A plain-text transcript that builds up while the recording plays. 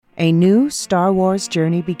A new Star Wars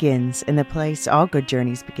journey begins in the place all good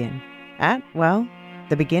journeys begin. At, well,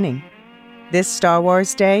 the beginning. This Star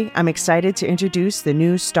Wars Day, I'm excited to introduce the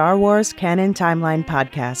new Star Wars Canon Timeline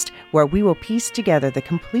podcast, where we will piece together the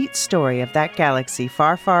complete story of that galaxy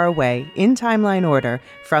far, far away in timeline order,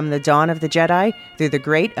 from the dawn of the Jedi through the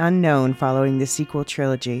great unknown following the sequel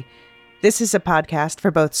trilogy. This is a podcast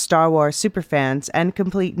for both Star Wars superfans and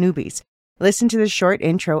complete newbies. Listen to the short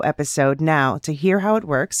intro episode now to hear how it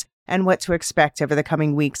works and what to expect over the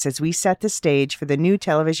coming weeks as we set the stage for the new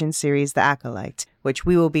television series The Acolyte, which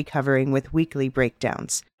we will be covering with weekly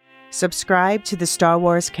breakdowns. Subscribe to the Star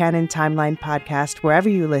Wars Canon Timeline podcast wherever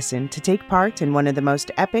you listen to take part in one of the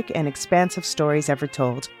most epic and expansive stories ever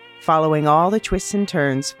told, following all the twists and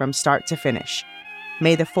turns from start to finish.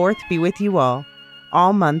 May the 4th be with you all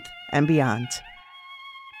month and beyond.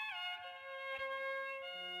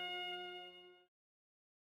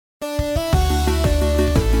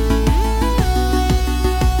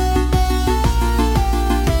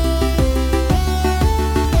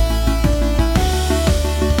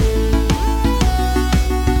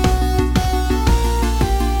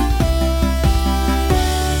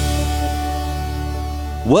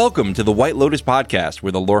 Welcome to the White Lotus podcast,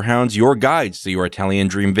 where the Lorehound's your guides to your Italian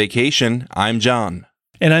dream vacation. I'm John.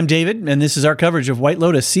 And I'm David, and this is our coverage of White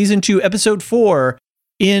Lotus Season 2, Episode 4,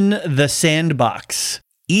 In the Sandbox.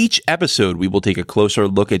 Each episode, we will take a closer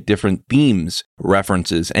look at different themes,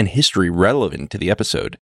 references, and history relevant to the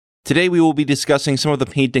episode. Today, we will be discussing some of the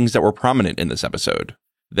paintings that were prominent in this episode.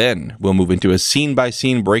 Then, we'll move into a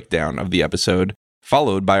scene-by-scene breakdown of the episode,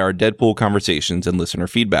 followed by our Deadpool conversations and listener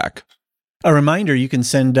feedback. A reminder, you can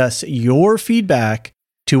send us your feedback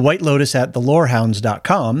to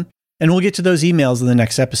whitelotus@thelorehounds.com, and we'll get to those emails in the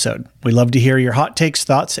next episode. We love to hear your hot takes,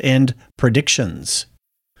 thoughts, and predictions.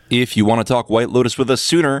 If you want to talk White Lotus with us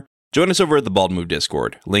sooner, join us over at the Bald Move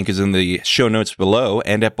Discord. Link is in the show notes below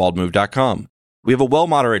and at baldmove.com. We have a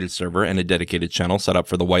well-moderated server and a dedicated channel set up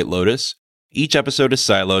for the White Lotus. Each episode is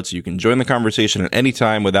siloed, so you can join the conversation at any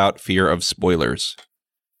time without fear of spoilers.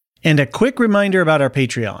 And a quick reminder about our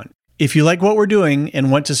Patreon. If you like what we're doing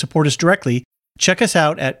and want to support us directly, check us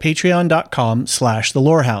out at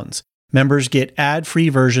patreon.com/thelorehounds. Members get ad-free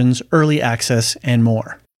versions, early access, and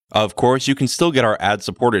more. Of course, you can still get our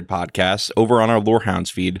ad-supported podcasts over on our Lorehounds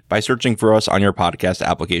feed by searching for us on your podcast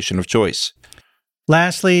application of choice.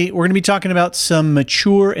 Lastly, we're going to be talking about some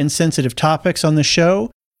mature and sensitive topics on the show,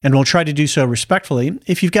 and we'll try to do so respectfully.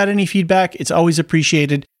 If you've got any feedback, it's always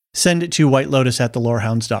appreciated. Send it to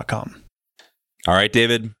whitelotus@thelorehounds.com. All right,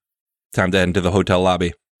 David. Time to head into the hotel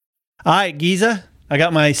lobby. All right, Giza. I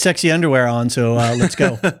got my sexy underwear on, so let's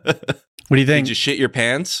go. What do you think? Did you shit your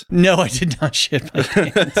pants? No, I did not shit my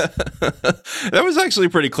pants. That was actually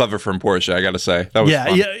pretty clever from Portia, I got to say. That was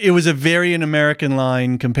fun. Yeah, it was a very an American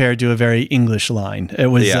line compared to a very English line. It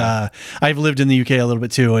was. Yeah. I've lived in the UK a little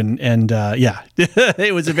bit too, and yeah,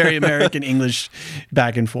 it was a very American English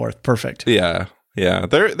back and forth. Perfect. Yeah.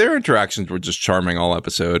 Their interactions were just charming all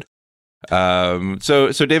episode.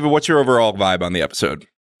 So David, what's your overall vibe on the episode?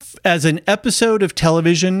 As an episode of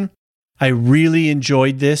television, I really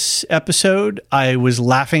enjoyed this episode. I was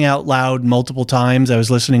laughing out loud multiple times. I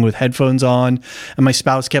was listening with headphones on, and my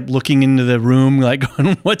spouse kept looking into the room like,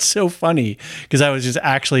 going, what's so funny? Because I was just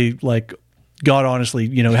actually like, God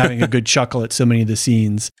honestly, having a good chuckle at so many of the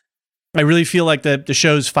scenes. I really feel like the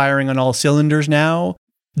show's firing on all cylinders now.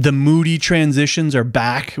 The moody transitions are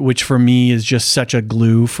back, which for me is just such a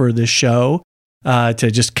glue for this show, to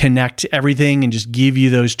just connect everything and just give you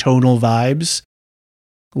those tonal vibes.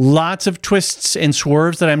 Lots of twists and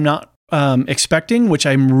swerves that I'm not expecting, which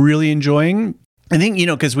I'm really enjoying. I think,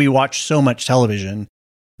 because we watch so much television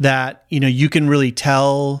that, you can really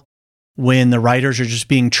tell when the writers are just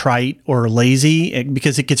being trite or lazy,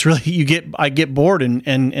 because it gets really, I get bored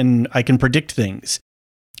and I can predict things.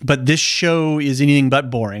 But this show is anything but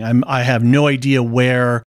boring. I have no idea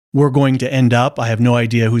where we're going to end up. I have no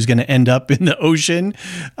idea who's going to end up in the ocean.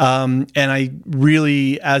 And I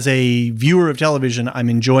really, as a viewer of television, I'm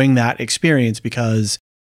enjoying that experience because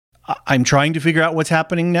I'm trying to figure out what's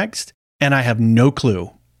happening next, and I have no clue.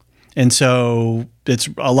 And so it's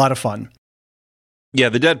a lot of fun. Yeah,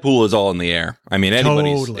 the Deadpool is all in the air. I mean,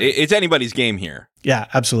 it's anybody's game here. Yeah,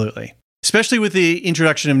 absolutely. Especially with the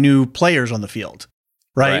introduction of new players on the field.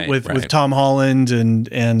 Right, with Tom Holland and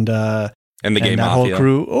the Gay Mafia whole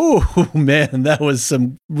crew. Oh man, that was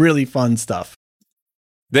some really fun stuff.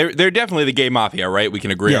 They're definitely the Gay Mafia, right? We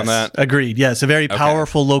can agree on that. Agreed. Yes, a very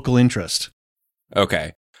powerful local interest.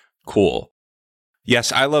 Okay, cool.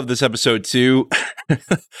 Yes, I love this episode too.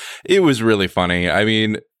 It was really funny. I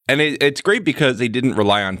mean, And it's great because they didn't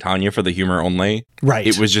rely on Tanya for the humor only. Right.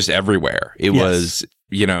 It was just everywhere. It was,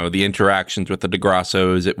 the interactions with the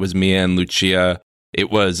DeGrassos. It was Mia and Lucia. It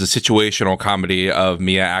was a situational comedy of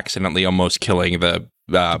Mia accidentally almost killing the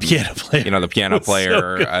piano player. The piano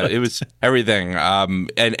player. So it was everything.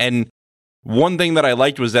 And one thing that I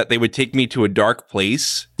liked was that they would take me to a dark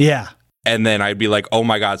place. Yeah. And then I'd be like, oh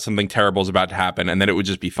my God, something terrible is about to happen. And then it would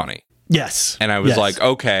just be funny. Yes. And I was like,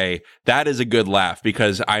 okay, that is a good laugh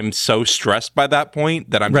because I'm so stressed by that point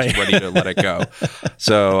that I'm just ready to let it go.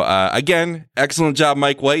 So again, excellent job,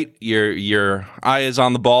 Mike White. Your eye is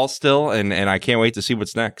on the ball still, and I can't wait to see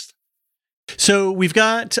what's next. So we've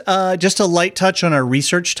got just a light touch on our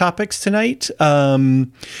research topics tonight.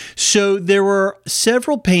 So there were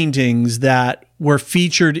several paintings that were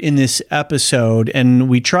featured in this episode, and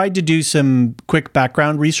we tried to do some quick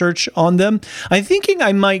background research on them. I'm thinking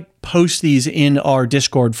I might post these in our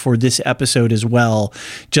Discord for this episode as well,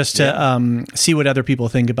 just to see what other people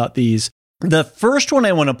think about these. The first one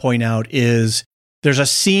I want to point out is there's a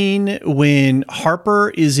scene when Harper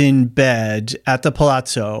is in bed at the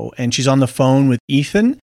Palazzo and she's on the phone with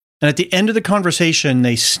Ethan. And at the end of the conversation,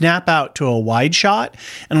 they snap out to a wide shot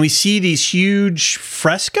and we see these huge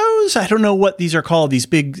frescoes. I don't know what these are called. This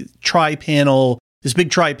big tri-panel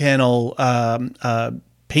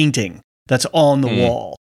painting that's on the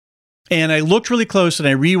wall. And I looked really close and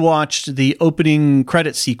I rewatched the opening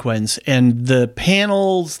credit sequence, and the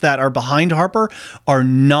panels that are behind Harper are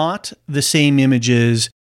not the same images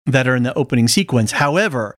that are in the opening sequence.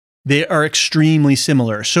 However, they are extremely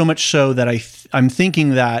similar, so much so that I'm thinking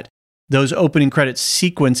that those opening credit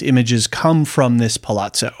sequence images come from this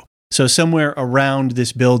palazzo. So somewhere around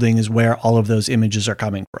this building is where all of those images are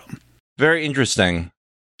coming from. Very interesting.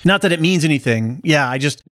 Not that it means anything. Yeah,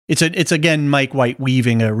 it's again Mike White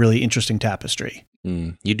weaving a really interesting tapestry.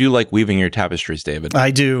 You do like weaving your tapestries, David.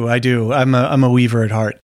 I do. I'm a weaver at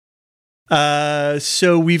heart.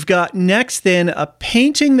 So we've got next then a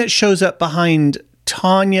painting that shows up behind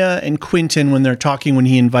Tanya and Quentin when they're talking when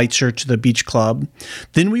he invites her to the beach club.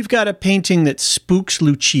 Then we've got a painting that spooks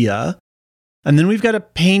Lucia. And then we've got a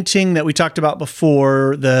painting that we talked about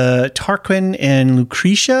before, the Tarquin and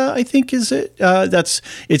Lucretia, I think is it.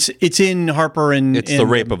 It's in Harper and it's the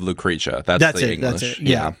Rape of Lucretia. That's the English. That's it.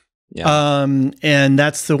 Yeah. And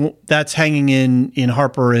that's hanging in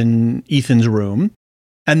Harper and Ethan's room.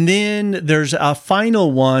 And then there's a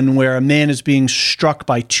final one where a man is being struck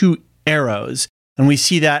by 2 arrows. And we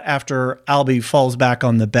see that after Albie falls back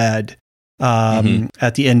on the bed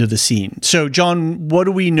at the end of the scene. So, John, what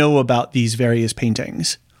do we know about these various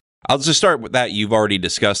paintings? I'll just start with that. You've already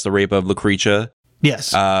discussed the Rape of Lucretia. Yes.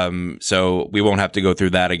 So we won't have to go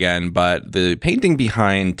through that again. But the painting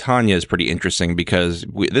behind Tanya is pretty interesting because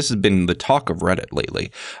this has been the talk of Reddit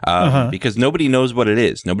lately because nobody knows what it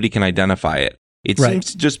is. Nobody can identify it. It seems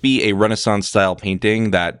to just be a Renaissance-style painting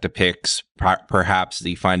that depicts perhaps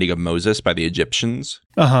the finding of Moses by the Egyptians.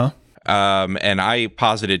 And I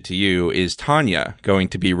posited to you, is Tanya going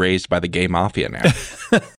to be raised by the gay mafia now?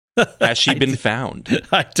 Has she been found?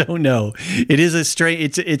 I don't know. It is a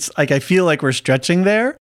strange. It's like I feel like we're stretching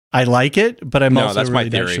there. I like it, but I'm also really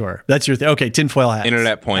not sure. That's your thing. Okay, tinfoil hat.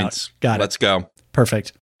 Internet points. Got it. Let's go.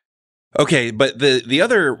 Perfect. Okay, but the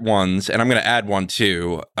other ones, and I'm going to add one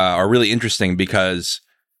too, are really interesting because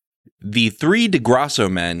the 3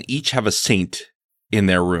 DeGrasso men each have a saint in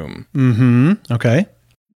their room. Okay.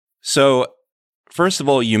 So, first of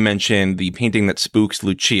all, you mentioned the painting that spooks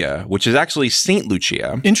Lucia, which is actually Saint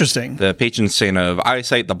Lucia. Interesting. The patron saint of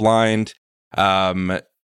eyesight, the blind. And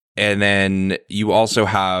then you also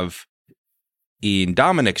have in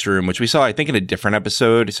Dominic's room, which we saw, I think, in a different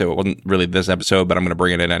episode. So it wasn't really this episode, but I'm going to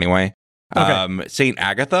bring it in anyway. Okay. Saint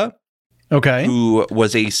Agatha. Okay. Who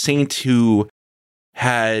was a saint who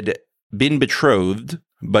had been betrothed,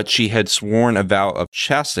 but she had sworn a vow of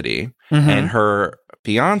chastity, and her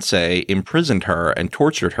fiance imprisoned her and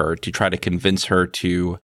tortured her to try to convince her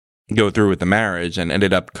to go through with the marriage, and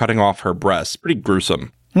ended up cutting off her breasts. Pretty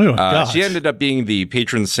gruesome. She ended up being the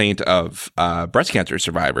patron saint of breast cancer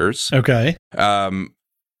survivors. Okay. And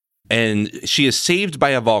she is saved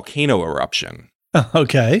by a volcano eruption.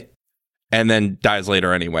 Okay. And then dies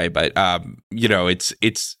later anyway. But,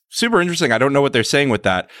 it's super interesting. I don't know what they're saying with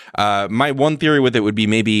that. My one theory with it would be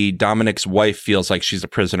maybe Dominic's wife feels like she's a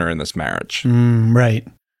prisoner in this marriage. Right.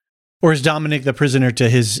 Or is Dominic the prisoner to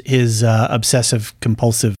his obsessive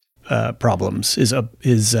compulsive problems?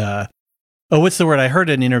 What's the word? I heard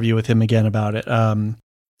an interview with him again about it.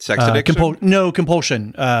 Sex addiction?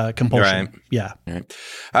 Compulsion. Compulsion. Right. Yeah. Right.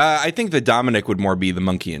 I think that Dominic would more be the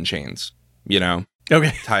monkey in chains,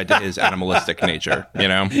 Okay. Tied to his animalistic nature,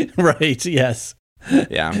 Right. Yes.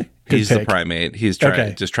 Yeah. He's the pick. primate. He's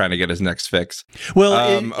just trying to get his next fix.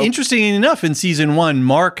 Well, interestingly enough, in season 1,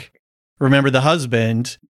 Mark, remember the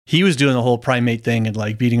husband, he was doing the whole primate thing and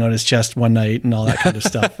like beating on his chest one night and all that kind of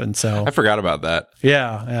stuff. And so I forgot about that.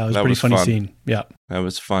 Yeah, it was a pretty funny scene. Yeah. That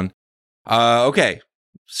was fun. Okay.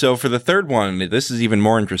 So for the third one, this is even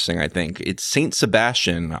more interesting, I think. It's Saint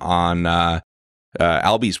Sebastian on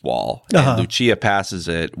Albie's wall. And Lucia passes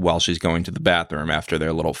it while she's going to the bathroom after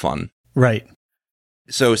their little fun. Right.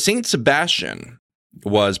 So Saint Sebastian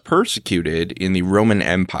was persecuted in the Roman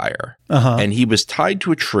Empire, and he was tied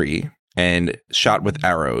to a tree and shot with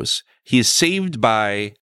arrows. He is saved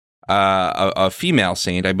by a female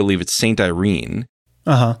saint, I believe it's Saint Irene,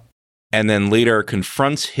 and then later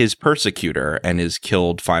confronts his persecutor and is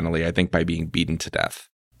killed finally, I think, by being beaten to death.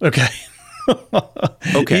 Okay.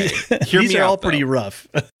 Okay. These are all pretty rough.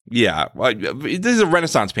 Yeah. Well, these are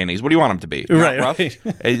Renaissance paintings. What do you want them to be? Not rough? Right.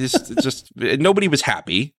 It's just nobody was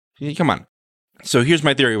happy. Come on. So here's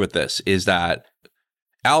my theory with this is that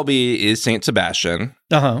Albie is Saint Sebastian.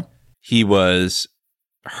 He was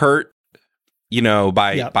hurt,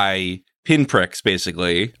 by pinpricks,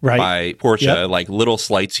 basically, by Portia, like little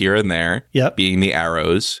slights here and there, being the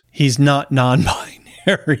arrows. He's not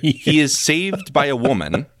non-binary. He is saved by a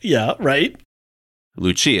woman. Yeah, right.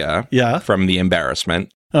 Lucia. Yeah. From the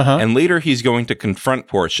embarrassment. And later he's going to confront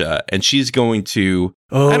Portia, and she's going to,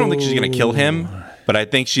 I don't think she's going to kill him, but I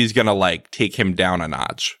think she's going to, like, take him down a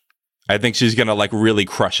notch. I think she's going to, like, really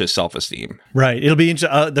crush his self-esteem. Right. It'll be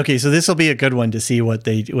interesting. Okay, so this will be a good one to see what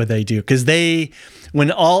they do. Because when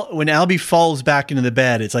Albie falls back into the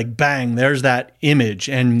bed, it's like, bang, there's that image.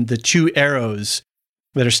 And the 2 arrows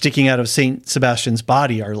that are sticking out of Saint Sebastian's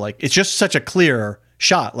body are, like, it's just such a clear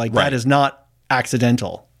shot. Like, that is not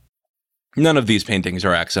accidental. None of these paintings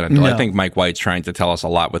are accidental. No. I think Mike White's trying to tell us a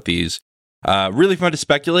lot with these. Really fun to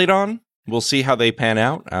speculate on. We'll see how they pan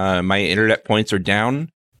out. My internet points are down,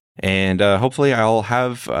 and hopefully I'll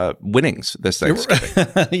have winnings this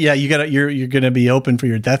Thanksgiving. Yeah, you're gonna be open for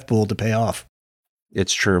your death pool to pay off.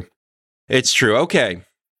 It's true. Okay,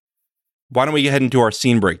 why don't we head into our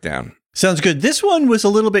scene breakdown? Sounds good. This one was a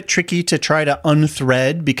little bit tricky to try to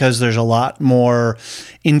unthread because there's a lot more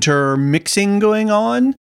intermixing going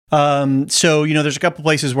on. So, there's a couple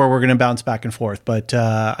places where we're going to bounce back and forth, but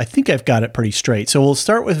I think I've got it pretty straight. So we'll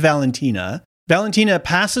start with Valentina. Valentina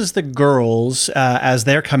passes the girls as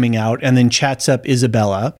they're coming out and then chats up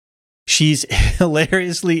Isabella. She's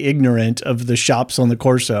hilariously ignorant of the shops on the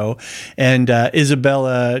Corso, and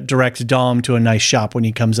Isabella directs Dom to a nice shop when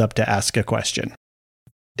he comes up to ask a question.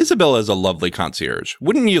 Isabella is a lovely concierge.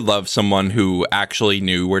 Wouldn't you love someone who actually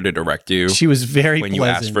knew where to direct you? She was very when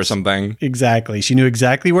pleasant. You asked for something. Exactly. She knew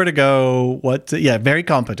exactly where to go. Very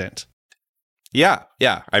competent. Yeah.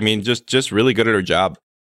 I mean, just really good at her job.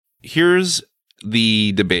 Here's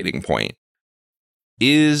the debating point.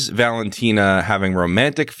 Is Valentina having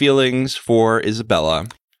romantic feelings for Isabella,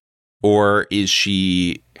 or is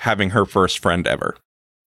she having her first friend ever?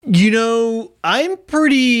 I'm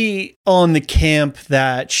pretty on the camp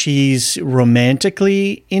that she's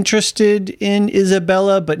romantically interested in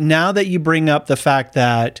Isabella, but now that you bring up the fact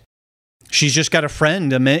that she's just got a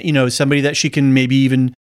friend, somebody that she can maybe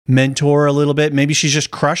even mentor a little bit, maybe she's just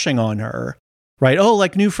crushing on her, right? Oh,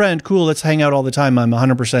 like new friend, cool, let's hang out all the time, I'm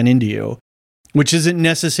 100% into you, which isn't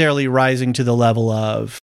necessarily rising to the level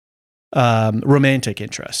of romantic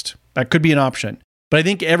interest. That could be an option. But I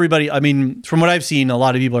think everybody, from what I've seen, a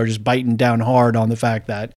lot of people are just biting down hard on the fact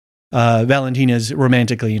that Valentina is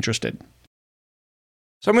romantically interested.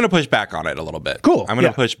 So I'm going to push back on it a little bit. Cool. I'm going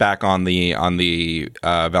to push back on the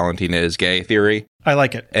Valentina is gay theory. I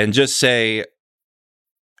like it. And just say,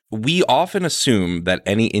 we often assume that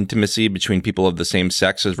any intimacy between people of the same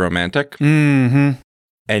sex is romantic. Mm-hmm.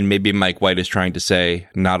 And maybe Mike White is trying to say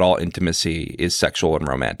not all intimacy is sexual and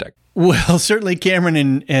romantic. Well, certainly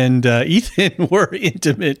Cameron and Ethan were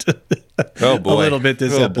intimate a little bit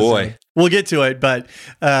this episode. Boy. We'll get to it. But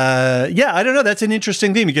I don't know. That's an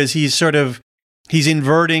interesting thing because he's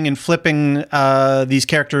inverting and flipping these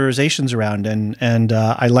characterizations around. And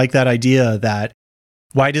I like that idea that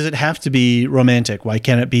why does it have to be romantic? Why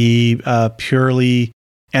can't it be purely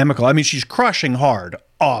amicable? She's crushing hard,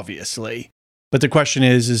 obviously. But the question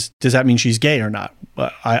is does that mean she's gay or not?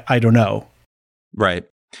 I don't know. Right.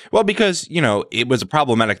 Well, because, it was a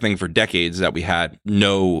problematic thing for decades that we had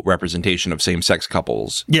no representation of same-sex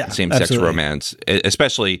couples, same-sex romance,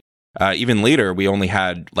 especially even later, we only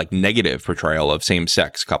had like negative portrayal of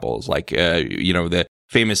same-sex couples, like, the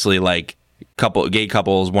famously like gay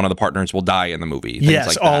couples, one of the partners will die in the movie. Yes,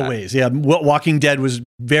 like always. Yeah. Walking Dead was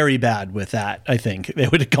very bad with that, I think. They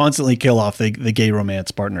would constantly kill off the gay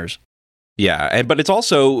romance partners. Yeah, but it's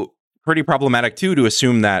also pretty problematic, too, to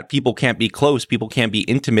assume that people can't be close, people can't be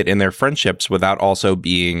intimate in their friendships without also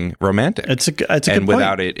being romantic. It's a good point. And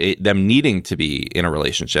without them needing to be in a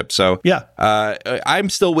relationship. So yeah, I'm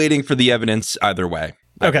still waiting for the evidence either way,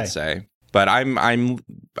 I would say. But I'm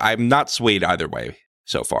not swayed either way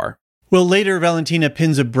so far. Well, later, Valentina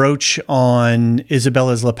pins a brooch on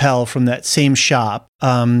Isabella's lapel from that same shop,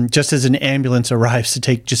 just as an ambulance arrives to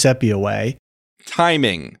take Giuseppe away.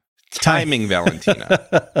 Timing,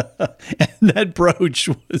 Valentina. And that brooch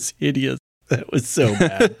was hideous. That was so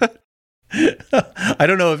bad. I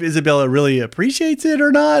don't know if Isabella really appreciates it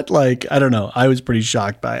or not. Like, I don't know. I was pretty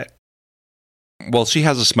shocked by it. Well, she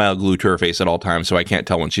has a smile glued to her face at all times, so I can't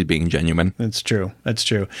tell when she's being genuine. That's true. That's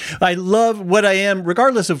true. I love what I am,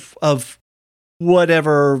 regardless of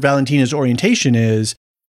whatever Valentina's orientation is.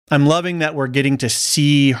 I'm loving that we're getting to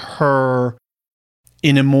see her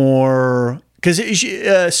in a more, because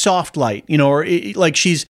soft light, you know, or like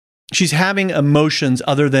she's having emotions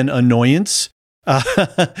other than annoyance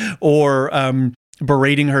or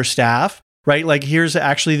berating her staff. Right? Like, here's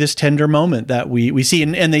actually this tender moment that we see.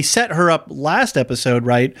 And they set her up last episode,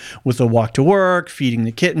 right? With the walk to work, feeding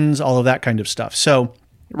the kittens, all of that kind of stuff. So,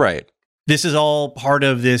 right. This is all part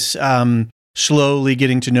of this slowly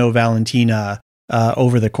getting to know Valentina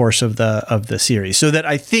over the course of the series. So that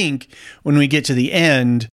I think when we get to the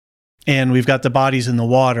end and we've got the bodies in the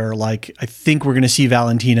water, like, I think we're going to see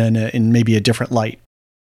Valentina in maybe a different light.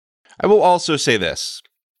 I will also say this.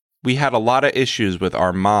 We had a lot of issues with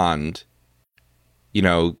Armand, you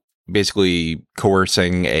know, basically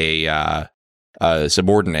coercing a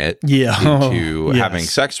subordinate into having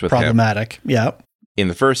sex with problematic. him. Yep. In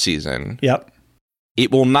the first season. Yep. It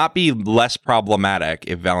will not be less problematic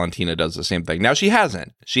if Valentina does the same thing. Now, she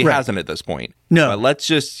hasn't. She hasn't at this point. No. But let's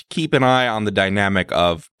just keep an eye on the dynamic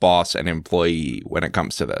of boss and employee when it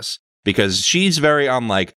comes to this. Because she's very on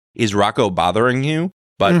like, is Rocco bothering you?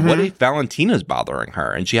 But what if Valentina's bothering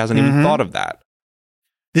her and she hasn't even thought of that?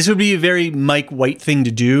 This would be a very Mike White thing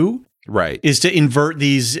to do. Right. Is to invert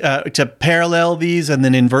these, to parallel these and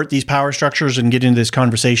then invert these power structures and get into this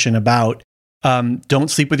conversation about don't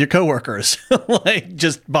sleep with your coworkers. Like,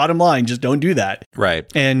 just bottom line, just don't do that. Right.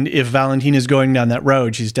 And if Valentina's going down that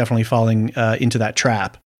road, she's definitely falling into that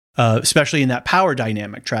trap, especially in that power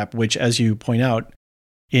dynamic trap, which, as you point out,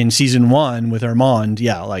 in season 1 with Armand,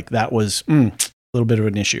 like that was a little bit of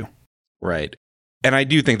an issue. Right. And I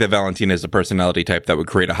do think that Valentina is the personality type that would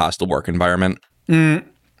create a hostile work environment.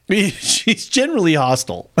 She's generally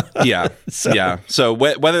hostile. Yeah. So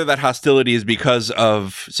whether that hostility is because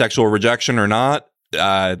of sexual rejection or not,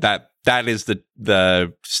 that is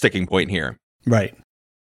the sticking point here. Right.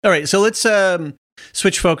 All right. So let's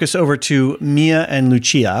switch focus over to Mia and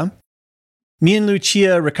Lucia. Mia and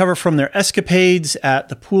Lucia recover from their escapades at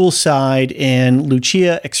the poolside, and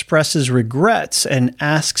Lucia expresses regrets and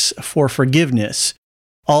asks for forgiveness.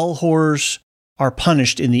 All whores are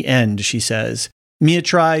punished in the end, she says. Mia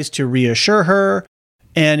tries to reassure her,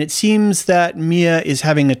 and it seems that Mia is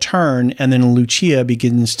having a turn, and then Lucia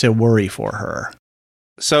begins to worry for her.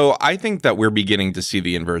 So I think that we're beginning to see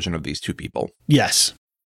the inversion of these two people. Yes.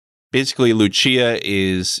 Basically, Lucia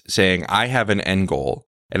is saying, I have an end goal,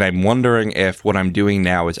 and I'm wondering if what I'm doing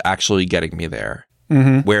now is actually getting me there.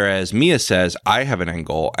 Whereas Mia says, I have an end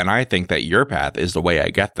goal, and I think that your path is the way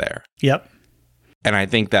I get there. Yep. And I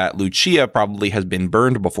think that Lucia probably has been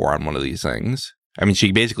burned before on one of these things. I mean,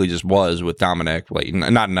 she basically just was with Dominic, like,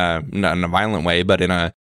 not in a violent way, but in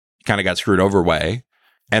a kind of got screwed over way.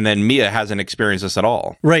 And then Mia hasn't experienced this at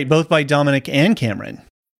all. Right, both by Dominic and Cameron.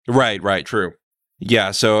 Right, true.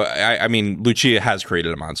 Yeah, so, I mean, Lucia has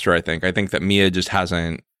created a monster, I think. I think that Mia just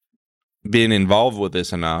hasn't been involved with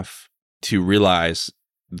this enough to realize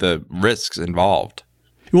the risks involved.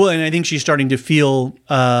 Well, and I think she's starting to feel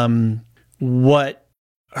what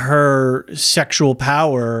her sexual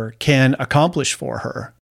power can accomplish for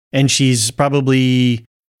her. And she's probably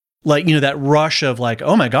like, you know, that rush of like,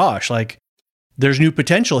 oh my gosh, like there's new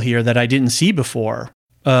potential here that I didn't see before.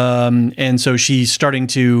 And so she's starting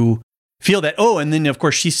to feel that. Oh, and then of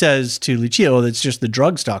course she says to Lucia, oh, that's just the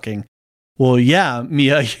drug stalking. Well, yeah,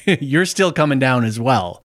 Mia, you're still coming down as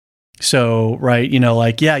well. So, right, you know,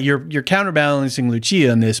 like, yeah, you're counterbalancing Lucia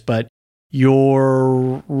in this, but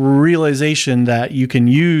your realization that you can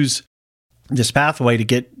use this pathway to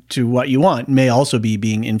get to what you want may also be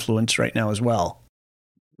being influenced right now as well.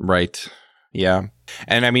 Right. Yeah.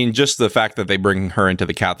 And I mean, just the fact that they bring her into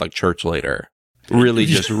the Catholic Church later really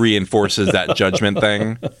just reinforces that judgment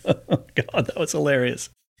thing. God, that was hilarious.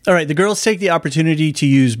 All right, the girls take the opportunity to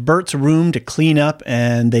use Bert's room to clean up,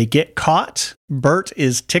 and they get caught. Bert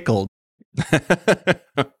is tickled.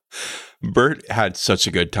 Bert had such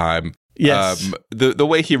a good time. Yes. The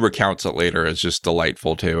way he recounts it later is just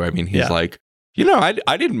delightful too. I mean, he's like,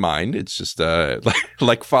 I didn't mind. It's just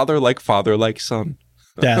like father, like son.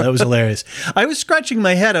 Yeah, that was hilarious. I was scratching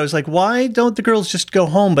my head. I was like, why don't the girls just go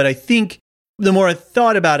home? But I think the more I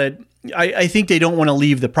thought about it, I think they don't want to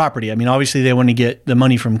leave the property. I mean, obviously they want to get the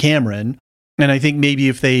money from Cameron. And I think maybe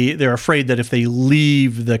if they're afraid that if they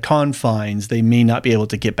leave the confines, they may not be able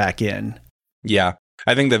to get back in. Yeah.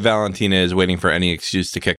 I think that Valentina is waiting for any excuse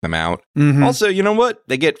to kick them out. Mm-hmm. Also, you know what?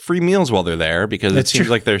 They get free meals while they're there because it seems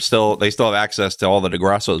like they still have access to all the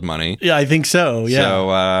DeGrasso's money. Yeah, I think so. Yeah.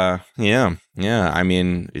 So, yeah. I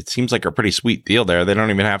mean, it seems like a pretty sweet deal there. They don't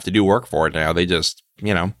even have to do work for it now. They just,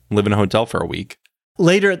 live in a hotel for a week.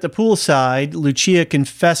 Later at the poolside, Lucia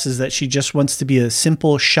confesses that she just wants to be a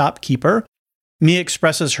simple shopkeeper. Mia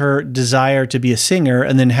expresses her desire to be a singer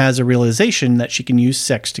and then has a realization that she can use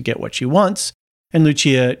sex to get what she wants. And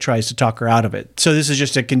Lucia tries to talk her out of it. So this is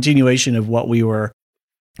just a continuation of what we were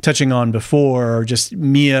touching on before, just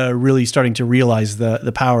Mia really starting to realize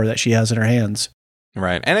the power that she has in her hands.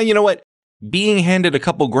 Right. And you know what? Being handed a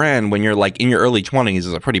couple grand when you're like in your early 20s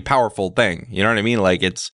is a pretty powerful thing. You know what I mean? Like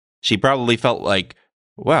she probably felt like,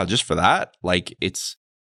 wow, just for that? Like it's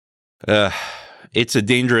a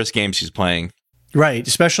dangerous game she's playing. Right.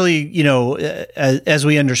 Especially, as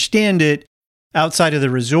we understand it, outside of the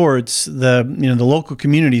resorts, the local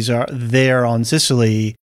communities are there on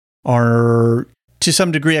Sicily are to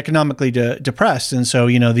some degree economically depressed. And so,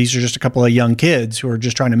 these are just a couple of young kids who are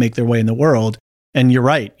just trying to make their way in the world. And you're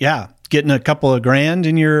right. Yeah. Getting a couple of grand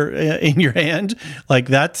in your hand, like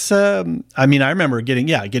that's, I remember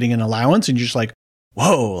getting an allowance and you're just like,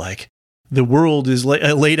 whoa, like the world is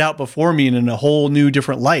laid out before me and in a whole new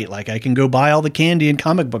different light. Like I can go buy all the candy and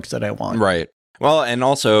comic books that I want. Right. Well, and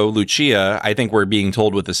also Lucia, I think we're being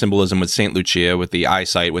told with the symbolism with Saint Lucia, with the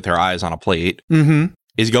eyesight, with her eyes on a plate,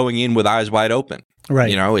 is going in with eyes wide open.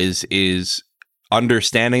 Right. Is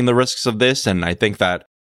understanding the risks of this. And I think that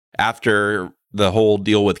after the whole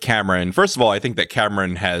deal with Cameron, first of all, I think that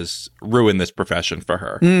Cameron has ruined this profession for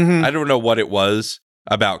her. Mm-hmm. I don't know what it was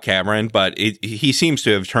about Cameron, but he seems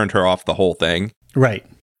to have turned her off the whole thing. Right.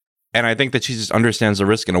 And I think that she just understands the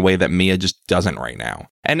risk in a way that Mia just doesn't right now.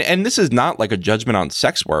 And this is not like a judgment on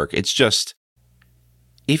sex work. It's just,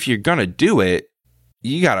 if you're going to do it,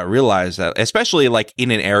 you got to realize that, especially like in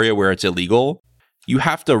an area where it's illegal, you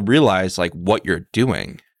have to realize like what you're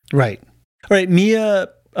doing. Right. All right. Mia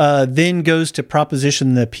then goes to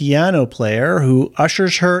proposition the piano player who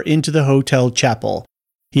ushers her into the hotel chapel.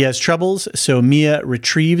 He has troubles, so Mia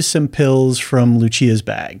retrieves some pills from Lucia's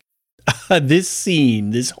bag.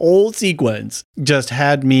 This whole sequence just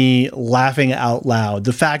had me laughing out loud.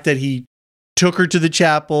 The fact that he took her to the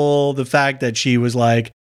chapel, the fact that she was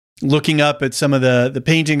like looking up at some of the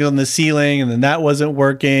paintings on the ceiling and then that wasn't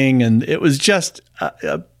working. And it was just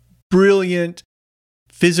a brilliant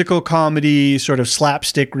physical comedy, sort of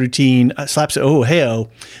slapstick routine.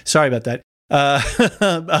 Sorry about that.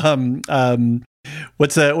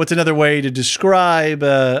 What's another way to describe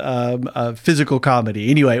a physical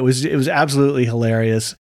comedy? Anyway, it was absolutely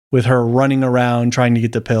hilarious with her running around trying to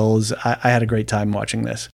get the pills. I had a great time watching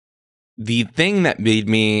this. The thing that made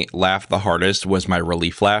me laugh the hardest was my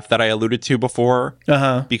relief laugh that I alluded to before.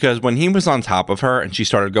 Because when he was on top of her and she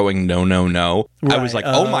started going, no, no, no, right. I was like,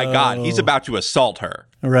 oh my God, he's about to assault her.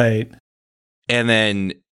 Right. And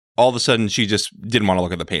then all of a sudden she just didn't want to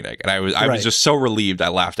look at the painting. And I was just so relieved I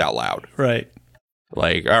laughed out loud. Right.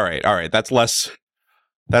 Like, all right, that's less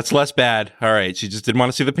bad. All right, she just didn't want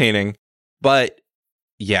to see the painting. But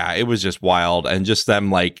yeah, it was just wild. And just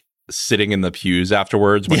them like sitting in the pews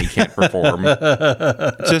afterwards when he can't perform.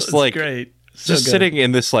 Just like great. So just sitting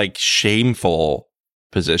in this like shameful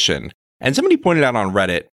position. And somebody pointed out on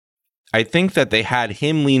Reddit, I think that they had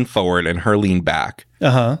him lean forward and her lean back,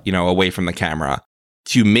 away from the camera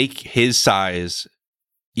to make his size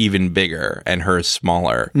even bigger and hers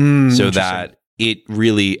smaller so that it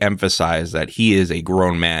really emphasized that he is a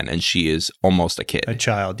grown man and she is almost a kid. A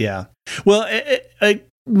child, yeah. Well,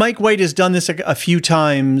 Mike White has done this a few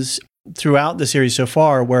times throughout the series so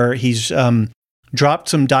far where he's dropped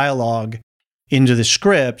some dialogue into the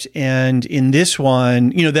script. And in this one,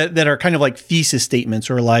 that are kind of like thesis statements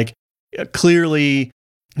or like clearly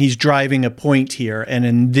he's driving a point here. And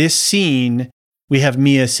in this scene, we have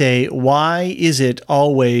Mia say, why is it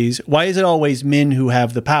always men who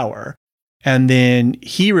have the power? And then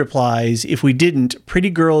he replies, if we didn't, pretty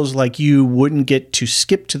girls like you wouldn't get to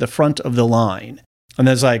skip to the front of the line. And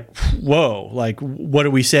that's like, whoa, like, what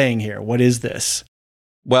are we saying here? What is this?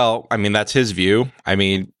 Well, I mean, that's his view. I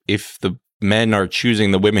mean, if the men are choosing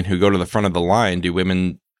the women who go to the front of the line, do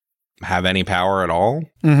women have any power at all.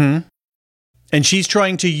 Mm-hmm. And she's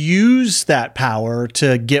trying to use that power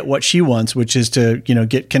to get what she wants, which is to,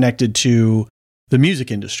 get connected to the music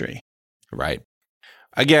industry. Right.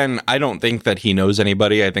 Again, I don't think that he knows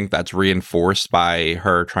anybody. I think that's reinforced by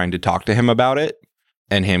her trying to talk to him about it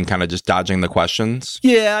and him kind of just dodging the questions.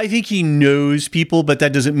 Yeah, I think he knows people, but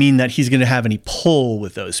that doesn't mean that he's going to have any pull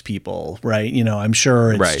with those people, right? I'm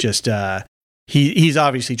sure it's just he's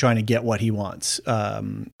obviously trying to get what he wants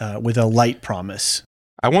with a light promise.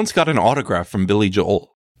 I once got an autograph from Billy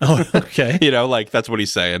Joel. Oh, okay. That's what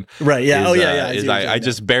he's saying. Right, yeah. I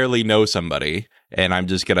just barely know somebody, and I'm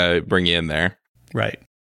just going to bring you in there. Right.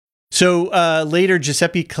 So later,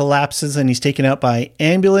 Giuseppe collapses, and he's taken out by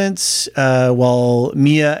ambulance while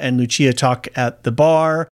Mia and Lucia talk at the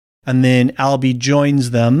bar, and then Albie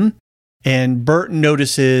joins them, and Bert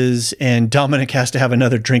notices, and Dominic has to have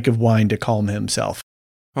another drink of wine to calm himself.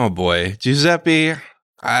 Oh, boy. Giuseppe...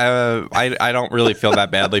 I don't really feel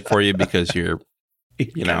that badly for you because you're,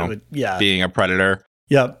 being a predator.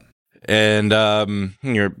 Yep. And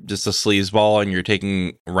you're just a sleazeball and you're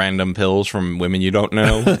taking random pills from women you don't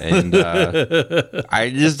know. And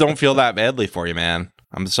I just don't feel that badly for you, man.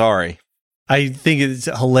 I'm sorry. I think it's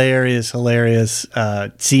hilarious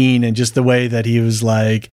scene, and just the way that he was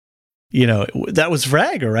like, that was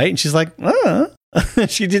Fragger, right? And she's like,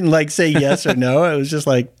 she didn't say yes or no. It was just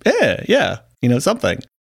like, yeah, something.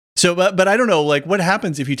 So, but I don't know, what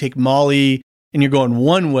happens if you take Molly and you're going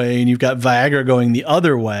one way and you've got Viagra going the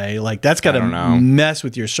other way? That's got to mess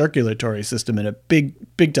with your circulatory system in a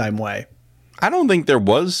big time way. I don't think there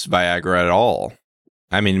was Viagra at all.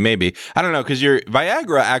 I mean, maybe. I don't know, because your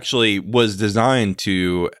Viagra actually was designed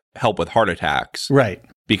to help with heart attacks. Right.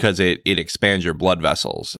 Because it expands your blood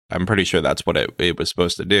vessels. I'm pretty sure that's what it was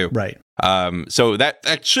supposed to do. Right. So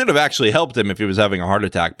that should have actually helped him if he was having a heart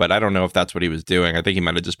attack, but I don't know if that's what he was doing. I think he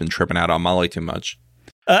might have just been tripping out on Molly too much.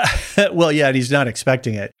 Well, yeah, and he's not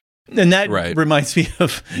expecting it. And that reminds me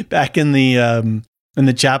of back in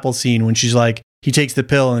the chapel scene when she's like, he takes the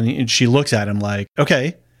pill and she looks at him like,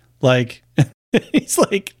 okay, he's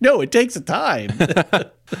like, no, it takes a time.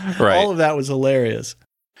 Right. All of that was hilarious.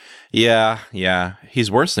 Yeah. He's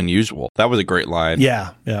worse than usual. That was a great line.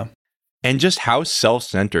 Yeah. And just how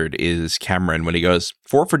self-centered is Cameron when he goes,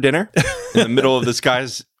 4 for dinner? In the middle of this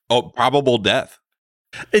guy's probable death.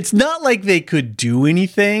 It's not like they could do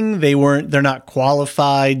anything. They're not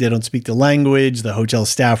qualified. They don't speak the language. The hotel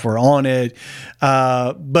staff were on it.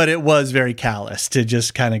 But it was very callous to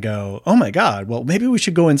just kind of go, oh my God, well, maybe we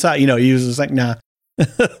should go inside. He was just like, nah.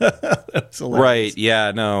 Right.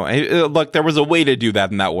 Yeah, no. Look, there was a way to do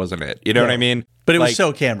that, and that wasn't it. You know what I mean? But it was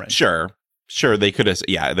so Cameron. Sure. They could have.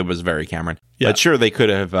 Yeah, that was very Cameron. Yeah. But sure, they could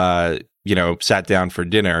have, sat down for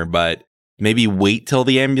dinner, but maybe wait till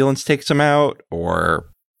the ambulance takes him out, or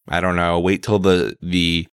I don't know, wait till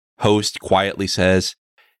the host quietly says,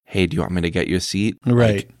 "Hey, do you want me to get you a seat?"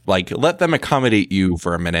 Right. Like let them accommodate you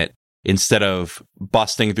for a minute instead of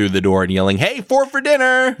busting through the door and yelling, "Hey, 4 for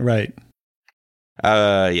dinner!" Right.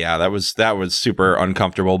 Yeah, that was super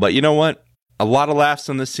uncomfortable. But you know what? A lot of laughs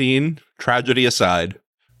in the scene, tragedy aside.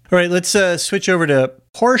 All right, let's switch over to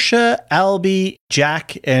Portia, Albie,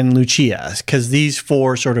 Jack, and Lucia, because these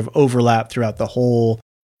 4 sort of overlap throughout the whole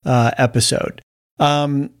episode.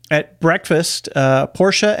 At breakfast,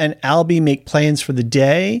 Portia and Albie make plans for the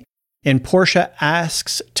day, and Portia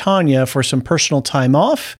asks Tanya for some personal time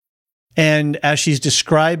off. And as she's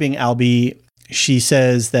describing Albie, she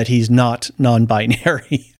says that he's not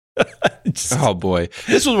non-binary. Oh boy.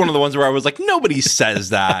 This was one of the ones where I was like, nobody says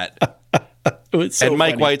that. So and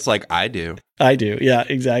Mike funny. White's like, I do. Yeah,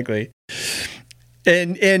 exactly.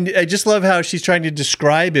 And I just love how she's trying to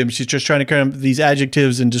describe him. She's just trying to come up with these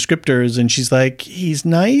adjectives and descriptors. And she's like, he's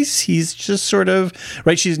nice. He's just sort of,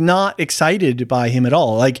 right? She's not excited by him at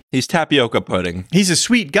all. Like, he's tapioca pudding. He's a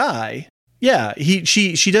sweet guy. Yeah.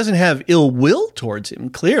 She doesn't have ill will towards him,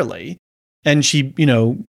 clearly. And she,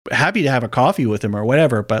 happy to have a coffee with him or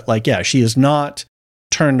whatever. But she is not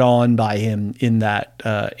turned on by him in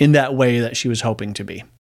that way that she was hoping to be.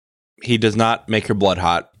 He does not make her blood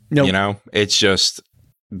hot. Nope. It's just,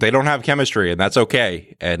 they don't have chemistry, and that's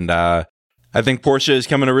okay. And I think Portia is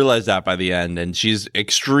coming to realize that by the end, and she's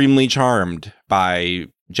extremely charmed by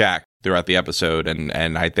Jack throughout the episode.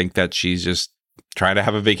 And I think that she's just trying to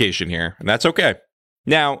have a vacation here, and that's okay.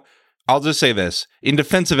 Now, I'll just say this. In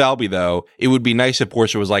defense of Albie, though, it would be nice if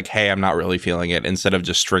Portia was like, hey, I'm not really feeling it, instead of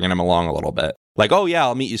just stringing him along a little bit. Like, oh, yeah,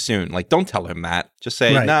 I'll meet you soon. Like, don't tell him that. Just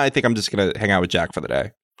say, right. Nah, I think I'm just going to hang out with Jack for the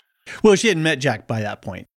day. Well, she hadn't met Jack by that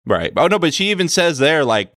point. Right. Oh, no, but she even says there,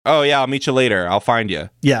 like, oh, yeah, I'll meet you later. I'll find you.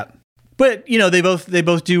 Yeah. But, they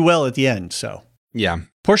both do well at the end, so. Yeah.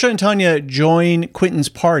 Portia and Tanya join Quentin's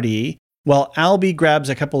party while Albie grabs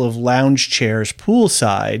a couple of lounge chairs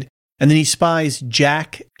poolside, and then he spies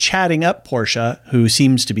Jack chatting up Portia, who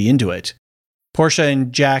seems to be into it. Portia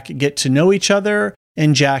and Jack get to know each other,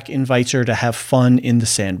 and Jack invites her to have fun in the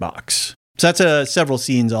sandbox. So that's several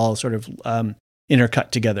scenes all sort of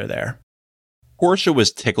intercut together there. Portia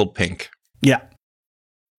was tickled pink. Yeah.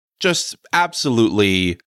 Just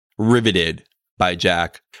absolutely riveted by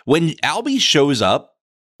Jack. When Albie shows up,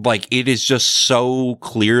 like, it is just so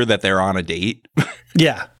clear that they're on a date.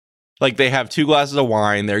 Yeah. Like, they have 2 glasses of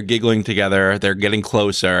wine, they're giggling together, they're getting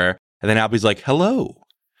closer, and then Albie's like, hello.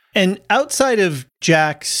 And outside of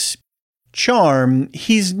Jack's charm,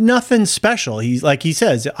 he's nothing special. He's like he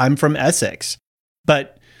says, I'm from Essex.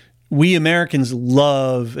 But we Americans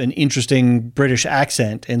love an interesting British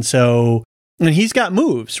accent. And he's got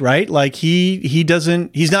moves, right? Like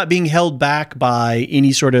he's not being held back by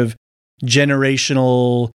any sort of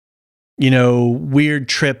generational, weird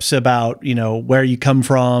trips about, where you come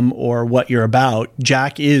from or what you're about.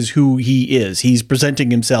 Jack is who he is. He's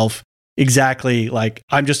presenting himself exactly like,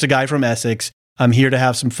 I'm just a guy from Essex. I'm here to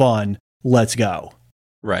have some fun. Let's go.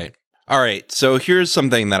 Right. All right. So here's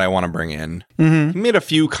something that I want to bring in. Mm-hmm. He made a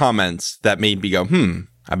few comments that made me go,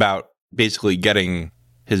 about basically getting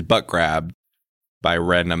his butt grabbed by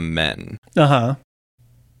random men. Uh-huh.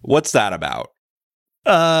 What's that about?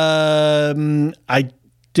 I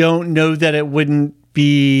don't know that it wouldn't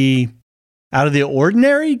be out of the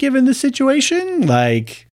ordinary given the situation.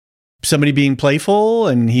 Like somebody being playful,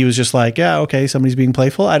 and he was just like, yeah, okay, somebody's being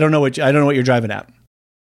playful. I don't know what you're driving at.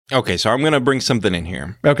 Okay, so I'm going to bring something in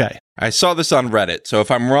here. Okay. I saw this on Reddit, so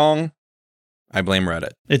if I'm wrong, I blame Reddit.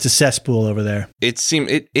 It's a cesspool over there. It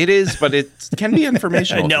is, but it can be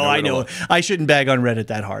informational. No, I know. I shouldn't bag on Reddit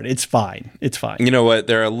that hard. It's fine. It's fine. You know what?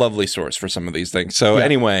 They're a lovely source for some of these things. So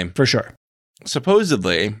anyway. For sure.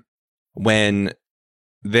 Supposedly, when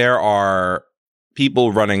there are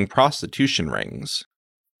people running prostitution rings,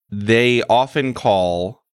 they often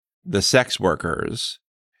call the sex workers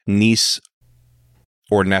niece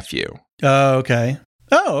or nephew. Oh, okay.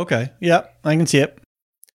 Yep, I can see it.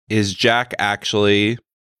 Is Jack actually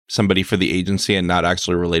somebody for the agency and not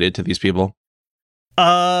actually related to these people?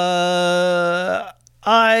 I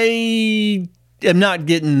am not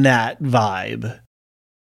getting that vibe.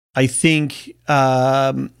 I think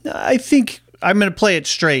I'm going to play it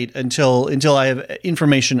straight until I have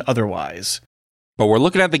information otherwise. But we're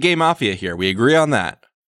looking at the gay mafia here. We agree on that.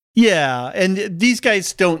 Yeah, and these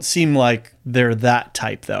guys don't seem like they're that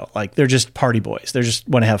type, though. Like, they're just party boys. They just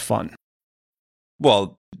want to have fun.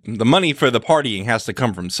 Well, the money for the partying has to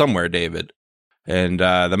come from somewhere, David. And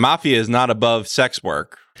the mafia is not above sex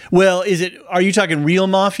work. Well, are you talking real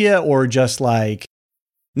mafia or just like...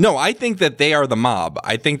 No, I think that they are the mob.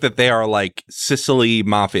 I think that they are like Sicily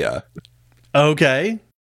mafia. Okay.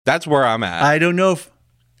 That's where I'm at. I don't know if...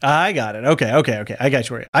 I got it. Okay. I got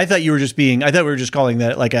you. I thought we were just calling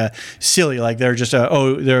that like a silly, like they're just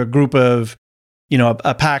they're a group of,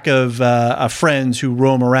 a pack of friends who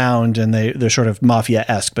roam around and they're sort of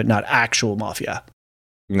mafia-esque, but not actual mafia.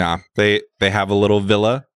 Nah, they have a little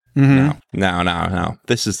villa. Mm-hmm. No.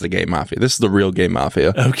 This is the gay mafia. This is the real gay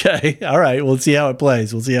mafia. Okay. All right. We'll see how it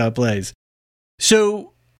plays.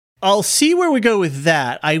 So I'll see where we go with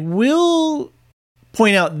that. I will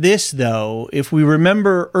point out this, though. If we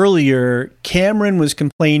remember earlier, Cameron was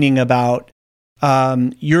complaining about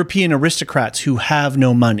European aristocrats who have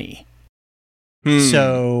no money.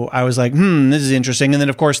 So I was like, this is interesting. And then,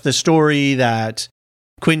 of course, the story that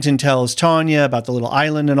Quentin tells Tanya about the little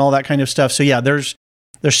island and all that kind of stuff. So yeah, there's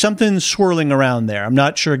something swirling around there. I'm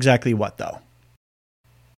not sure exactly what, though.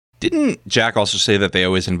 Didn't Jack also say that they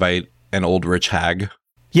always invite an old rich hag?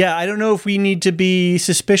 Yeah, I don't know if we need to be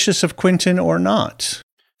suspicious of Quentin or not.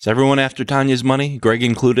 Is everyone after Tanya's money, Greg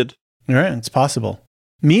included? All right, it's possible.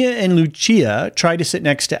 Mia and Lucia try to sit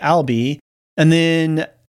next to Albie, and then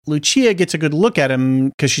Lucia gets a good look at him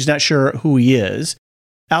because she's not sure who he is.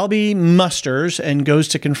 Albie musters and goes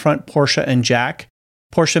to confront Portia and Jack.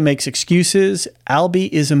 Portia makes excuses. Albie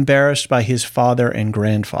is embarrassed by his father and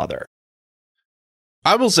grandfather.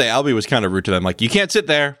 I will say Albie was kind of rude to them. Like, you can't sit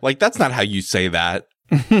there. Like, that's not how you say that.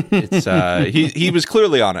 It's he was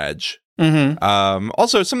clearly on edge. Mm-hmm.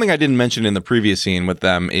 Also, something I didn't mention in the previous scene with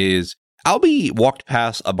them is Albie walked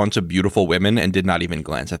past a bunch of beautiful women and did not even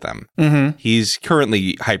glance at them. Mm-hmm. He's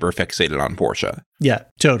currently hyper fixated on Portia. Yeah,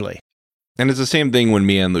 totally. And it's the same thing when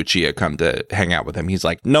Mia and Lucia come to hang out with him. He's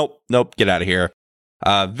like, nope, get out of here.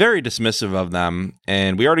 Very dismissive of them.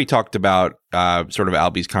 And we already talked about sort of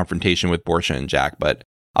Albie's confrontation with Portia and Jack, but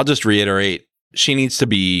I'll just reiterate, she needs to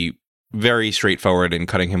be very straightforward in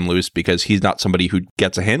cutting him loose because he's not somebody who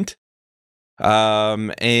gets a hint.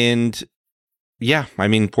 And yeah, I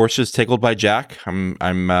mean, Portia's tickled by Jack.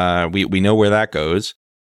 We know where that goes.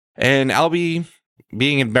 And Albie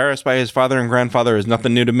being embarrassed by his father and grandfather is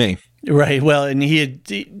nothing new to me. Right. Well, and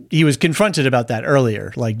he was confronted about that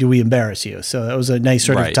earlier. Like, do we embarrass you? So that was a nice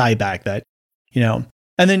sort of tie back that, and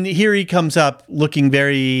then here he comes up looking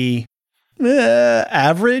very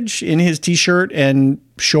average in his t-shirt and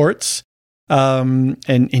shorts.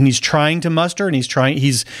 And he's trying to muster and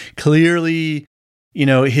he's clearly,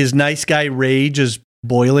 his nice guy rage is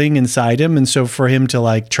boiling inside him. And so for him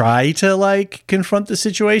to try to confront the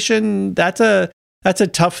situation, that's a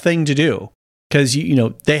tough thing to do. Because,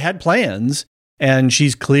 they had plans and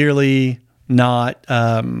she's clearly not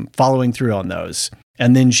following through on those.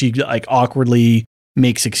 And then she awkwardly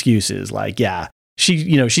makes excuses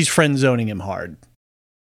she's friend zoning him hard.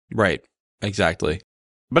 Right. Exactly.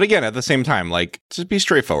 But again, at the same time, just be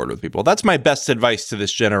straightforward with people. That's my best advice to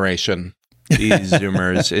this generation, these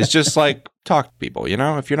Zoomers, is just talk to people.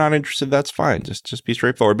 If you're not interested, that's fine. Just be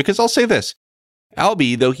straightforward. Because I'll say this.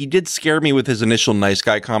 Albie, though he did scare me with his initial nice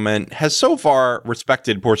guy comment, has so far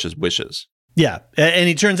respected Portia's wishes. Yeah, and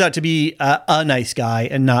he turns out to be a nice guy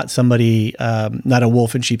and not somebody, not a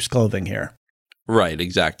wolf in sheep's clothing here. Right,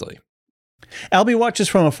 exactly. Albie watches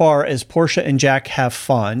from afar as Portia and Jack have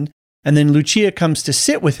fun, and then Lucia comes to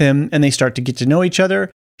sit with him, and they start to get to know each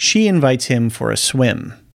other. She invites him for a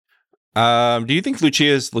swim. Do you think Lucia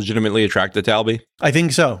is legitimately attracted to Albie? I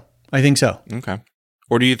think so. Okay.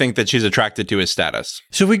 Or do you think that she's attracted to his status?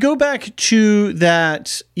 So if we go back to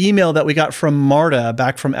that email that we got from Marta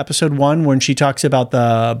back from episode 1, when she talks about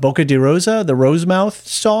the Boca de Rosa, the Rosemouth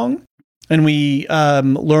song, and we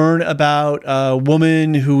learn about a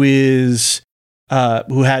woman who has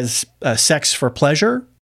sex for pleasure,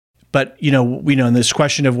 but we know in this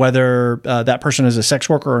question of whether that person is a sex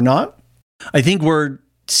worker or not. I think we're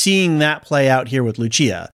seeing that play out here with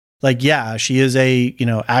Lucia. She is a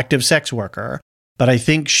active sex worker. But I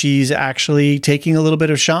think she's actually taking a little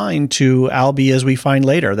bit of shine to Albie, as we find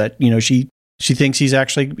later, that, she thinks he's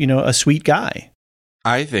actually, a sweet guy.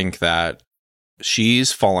 I think that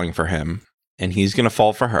she's falling for him and he's going to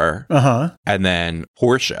fall for her. Uh-huh. And then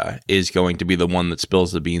Portia is going to be the one that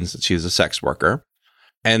spills the beans that she's a sex worker.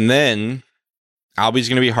 And then Albie's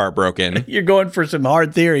going to be heartbroken. You're going for some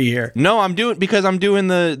hard theory here. No, I'm doing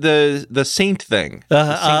the saint thing. Saint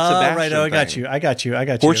right. Oh, I got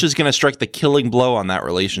you. Portia's going to strike the killing blow on that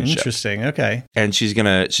relationship. Interesting. Okay. And she's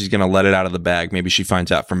going to let it out of the bag. Maybe she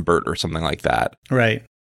finds out from Bert or something like that. Right.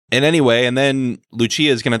 And anyway, and then Lucia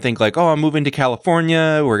is going to think I'm moving to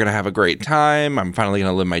California. We're going to have a great time. I'm finally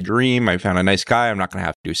going to live my dream. I found a nice guy. I'm not going to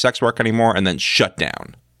have to do sex work anymore. And then shut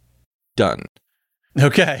down. Done.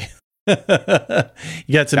 Okay. You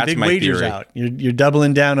got some big wagers theory. Out. You're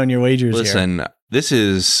doubling down on your wagers. Listen, here. This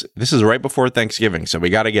is right before Thanksgiving, so we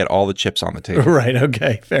got to get all the chips on the table. Right.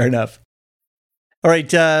 Okay. Fair enough. All right.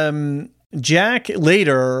 Jack,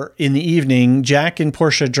 later in the evening, Jack and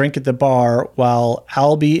Portia drink at the bar while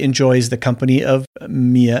Albie enjoys the company of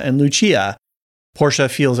Mia and Lucia. Portia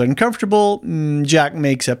feels uncomfortable. Jack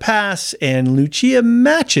makes a pass, and Lucia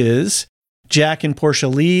matches. Jack and Portia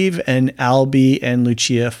leave, and Albie and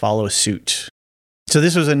Lucia follow suit. So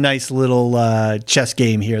this was a nice little chess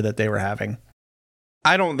game here that they were having.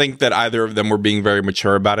 I don't think that either of them were being very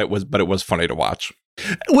mature about it, but it was funny to watch.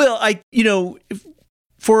 Well,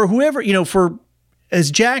 for whoever, for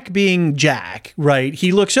as Jack being Jack, right?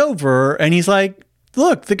 He looks over and he's like,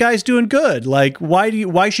 "Look, the guy's doing good.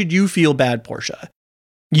 Why should you feel bad, Portia?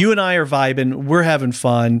 You and I are vibing. We're having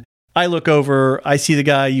fun." I look over, I see the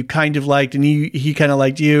guy you kind of liked, and he kind of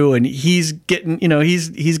liked you, and he's getting,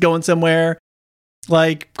 he's going somewhere.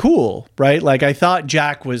 Cool, right? I thought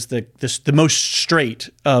Jack was the most straight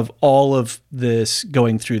of all of this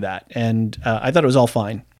going through that, and I thought it was all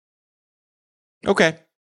fine. Okay,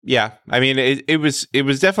 yeah. I mean, it was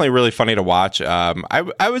definitely really funny to watch. I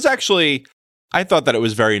thought that it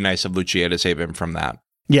was very nice of Lucia to save him from that.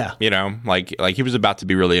 Yeah, he was about to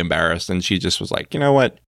be really embarrassed, and she just was like, you know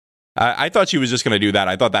what? I thought she was just going to do that.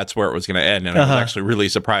 I thought that's where it was going to end. And I was actually really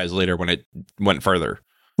surprised later when it went further.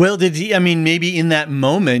 Well, maybe in that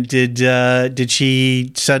moment, did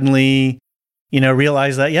she suddenly,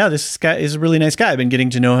 realize that, yeah, this guy is a really nice guy. I've been getting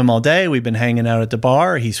to know him all day. We've been hanging out at the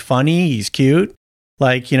bar. He's funny. He's cute.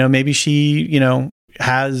 Maybe she,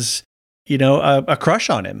 has, a crush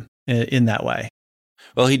on him in that way.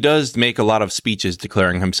 Well, he does make a lot of speeches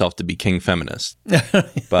declaring himself to be king feminist.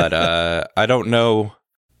 But I don't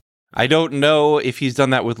know if he's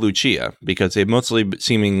done that with Lucia, because they've mostly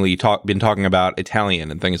seemingly been talking about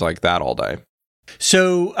Italian and things like that all day.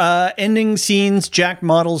 So ending scenes, Jack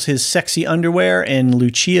models his sexy underwear and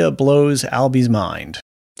Lucia blows Albie's mind.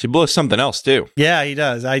 She blows something else too. Yeah, he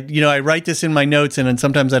does. I write this in my notes and then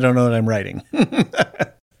sometimes I don't know what I'm writing.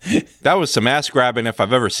 That was some ass grabbing if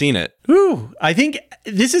I've ever seen it. Ooh, I think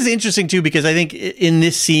this is interesting too, because I think in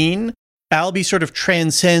this scene, Albie sort of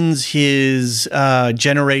transcends his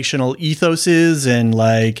generational ethoses, and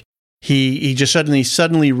like he just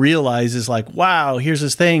suddenly realizes like, wow, here's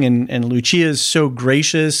this thing, and Lucia is so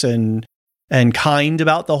gracious and kind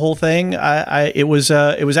about the whole thing. It was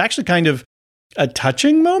actually kind of a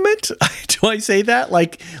touching moment. Do I say that?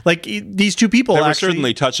 Like these two people. There was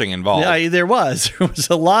certainly touching involved. Yeah, there was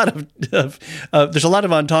a lot of there's a lot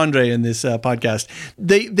of entendre in this podcast.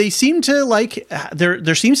 They seem to like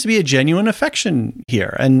there seems to be a genuine affection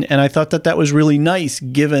here, and I thought that was really nice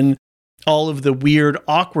given all of the weird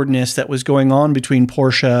awkwardness that was going on between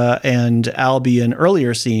Portia and Albie in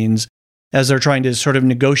earlier scenes as they're trying to sort of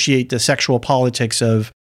negotiate the sexual politics of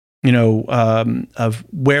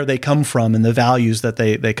where they come from and the values that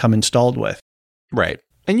they come installed with. Right.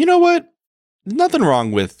 And you know what? Nothing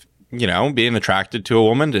wrong with, being attracted to a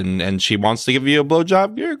woman and she wants to give you a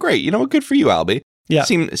blowjob. You're great. You know what? Good for you, Albie. Yeah.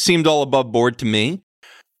 Seemed all above board to me.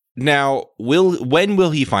 Now, when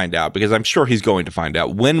will he find out? Because I'm sure he's going to find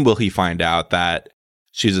out. When will he find out that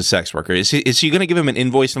she's a sex worker? Is she going to give him an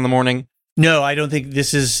invoice in the morning? No, I don't think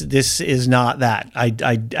this is not that.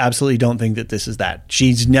 I absolutely don't think that this is that.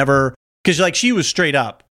 She's never, because like she was straight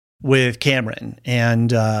up with Cameron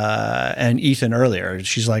and Ethan earlier.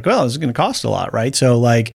 She's like, well, this is going to cost a lot, right? So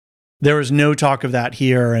like there was no talk of that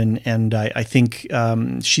here, and I think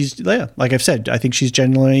she's, yeah, like I've said, I think she's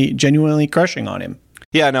genuinely crushing on him.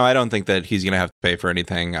 Yeah, no, I don't think that he's going to have to pay for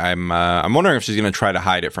anything. I'm wondering if she's going to try to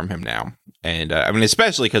hide it from him now. And I mean,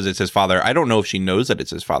 especially because it's his father. I don't know if she knows that it's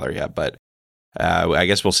his father yet, but I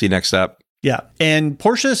guess we'll see next up. Yeah. And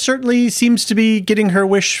Portia certainly seems to be getting her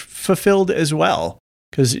wish fulfilled as well,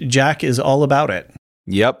 because Jack is all about it.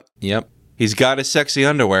 Yep. He's got his sexy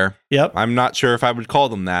underwear. Yep. I'm not sure if I would call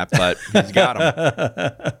them that, but he's got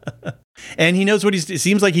them. And he knows it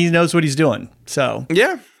seems like he knows what he's doing. So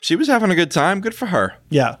yeah, she was having a good time. Good for her.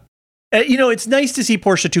 Yeah. It's nice to see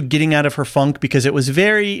Portia too getting out of her funk, because it was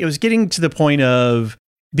getting to the point of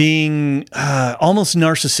being almost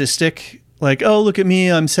narcissistic. Like, oh, look at me,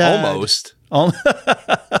 I'm sad. Almost.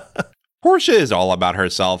 Portia is all about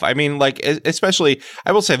herself. I mean, like, especially,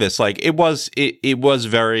 I will say this, like, it was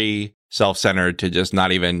very self-centered to just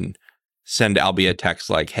not even send Albie a text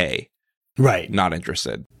like, hey, right, not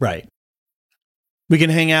interested. Right. We can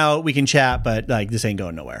hang out, we can chat, but like this ain't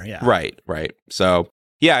going nowhere. Yeah. Right. So,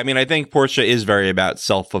 yeah, I mean, I think Portia is very about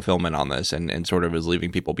self-fulfillment on this and sort of is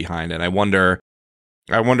leaving people behind. And I wonder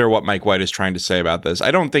what Mike White is trying to say about this.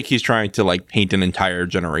 I don't think he's trying to like paint an entire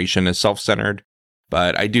generation as self-centered,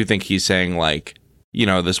 but I do think he's saying like,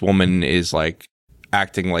 this woman is like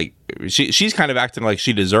acting like she's kind of acting like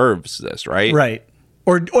she deserves this, right? Right.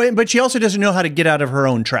 But she also doesn't know how to get out of her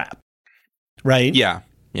own trap. Right? Yeah.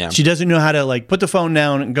 She doesn't know how to like put the phone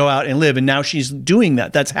down and go out and live. And now she's doing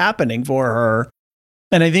that. That's happening for her.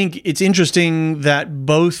 And I think it's interesting that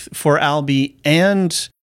both for Albie and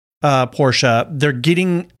Portia, they're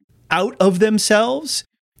getting out of themselves.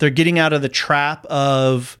 They're getting out of the trap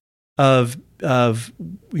of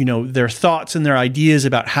their thoughts and their ideas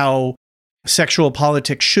about how sexual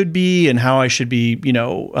politics should be and how I should be,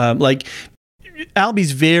 like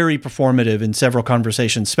Albie's very performative in several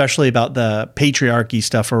conversations, especially about the patriarchy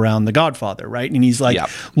stuff around The Godfather, right? And he's like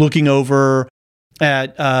looking over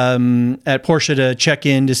at Portia to check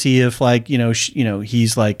in to see if like,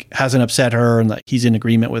 he's like hasn't upset her and like he's in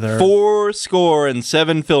agreement with her.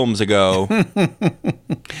 407 films ago.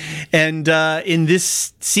 And in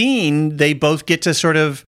this scene, they both get to sort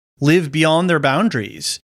of live beyond their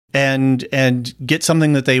boundaries and get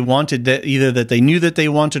something that they wanted, that either that they knew that they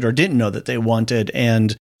wanted or didn't know that they wanted.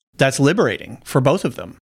 And that's liberating for both of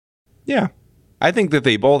them. Yeah. I think that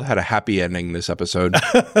they both had a happy ending this episode.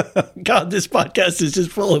 God, this podcast is just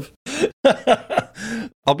full of...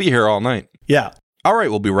 I'll be here all night. Yeah. All right,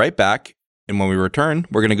 we'll be right back. And when we return,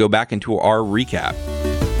 we're going to go back into our recap.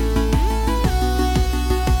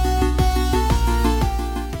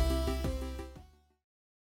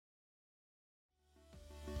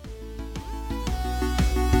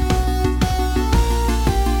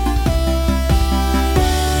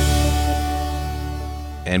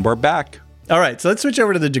 And we're back. All right, so let's switch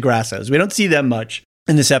over to the DeGrassos. We don't see them much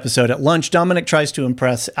in this episode. At lunch, Dominic tries to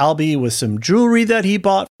impress Albie with some jewelry that he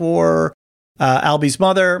bought for Albie's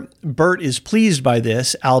mother. Bert is pleased by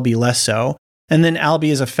this, Albie less so. And then Albie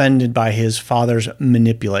is offended by his father's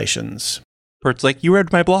manipulations. Bert's like, you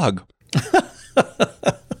read my blog.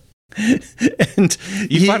 And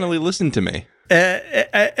you finally listened to me.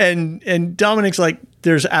 And Dominic's like,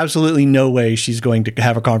 there's absolutely no way she's going to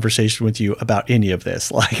have a conversation with you about any of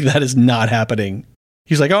this. Like, that is not happening.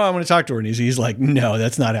 He's like, oh, I'm going to talk to her. And he's like, no,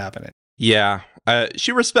 that's not happening. Yeah.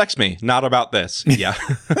 She respects me. Not about this. Yeah.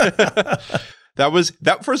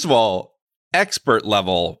 that. First of all, expert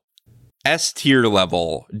level, S tier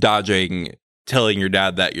level dodging, telling your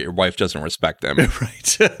dad that your wife doesn't respect him.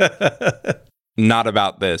 Right. Not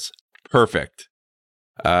about this. Perfect.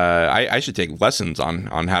 I should take lessons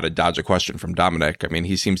on how to dodge a question from Dominic. I mean,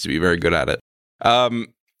 he seems to be very good at it.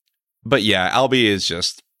 But yeah, Albie is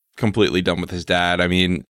just completely done with his dad. I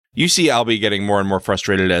mean, you see Albie getting more and more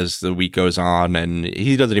frustrated as the week goes on, and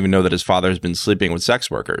he doesn't even know that his father has been sleeping with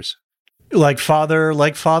sex workers. Like father,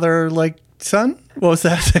 like son? What was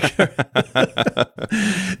that?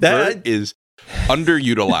 Bert is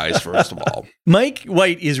underutilized, first of all. Mike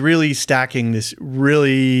White is really stacking this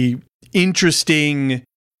really interesting,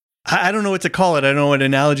 I don't know what to call it. I don't know what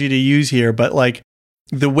analogy to use here, but like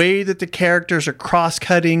the way that the characters are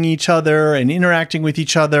cross-cutting each other and interacting with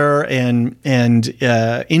each other and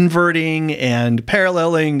inverting and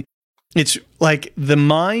paralleling. It's like the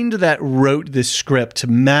mind that wrote this script to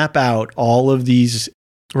map out all of these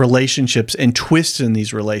relationships and twists in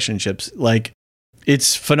these relationships. Like,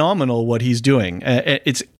 it's phenomenal what he's doing.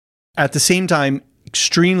 It's at the same time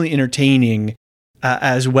extremely entertaining,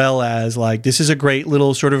 as well as like, this is a great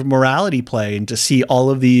little sort of morality play, and to see all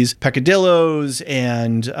of these peccadillos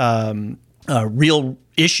and real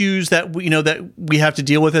issues that we have to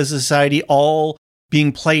deal with as a society, all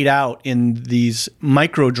being played out in these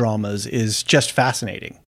micro dramas, is just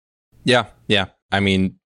fascinating. Yeah. I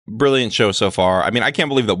mean, brilliant show so far. I mean, I can't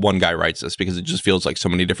believe that one guy writes this, because it just feels like so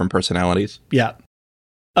many different personalities. Yeah.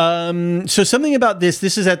 So something about this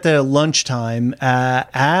is at the lunchtime,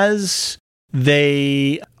 as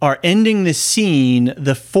they are ending the scene,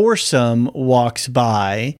 the foursome walks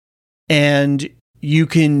by, and you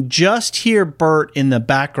can just hear Bert in the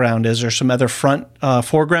background as there's some other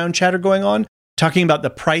foreground chatter going on, talking about the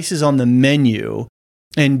prices on the menu.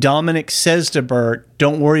 And Dominic says to Bert,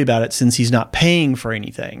 don't worry about it, since he's not paying for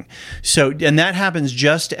anything. So, and that happens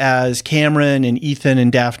just as Cameron and Ethan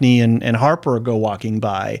and Daphne and Harper go walking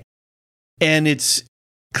by. And it's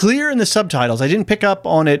clear in the subtitles. I didn't pick up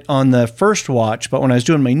on it on the first watch, but when I was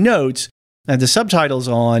doing my notes, I had the subtitles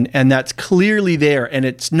on, and that's clearly there. And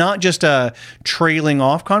it's not just a trailing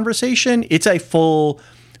off conversation. It's a full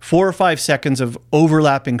 4 or 5 seconds of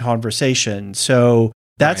overlapping conversation. So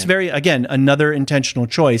that's very, again, another intentional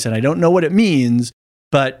choice. And I don't know what it means,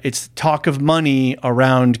 but it's talk of money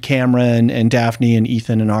around Cameron and Daphne and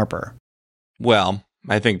Ethan and Harper. Well,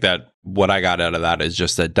 I think that what I got out of that is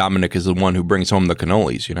just that Dominic is the one who brings home the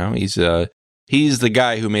cannolis, you know? He's the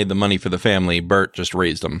guy who made the money for the family. Bert just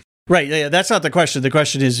raised them. Right. Yeah, that's not the question. The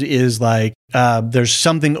question is like, there's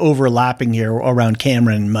something overlapping here around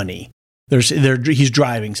Cameron and money. He's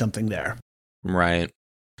driving something there. Right.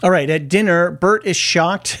 All right. At dinner, Bert is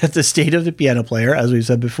shocked at the state of the piano player, as we've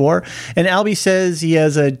said before. And Albie says he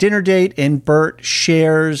has a dinner date, and Bert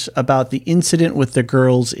shares about the incident with the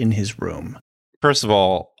girls in his room. First of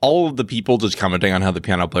all of the people just commenting on how the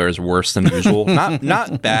piano player is worse than usual.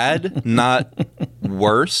 Not bad, not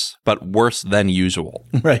worse, but worse than usual.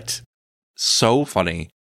 Right. So funny.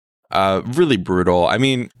 Really brutal. I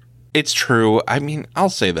mean, it's true. I mean, I'll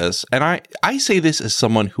say this, and I say this as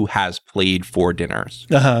someone who has played for dinners.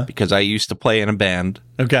 Because I used to play in a band.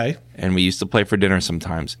 Okay. And we used to play for dinner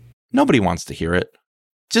sometimes. Nobody wants to hear it.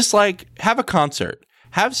 Just like, have a concert.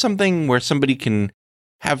 Have something where somebody can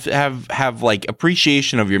have like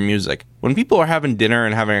appreciation of your music. When people are having dinner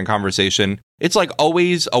and having a conversation, it's like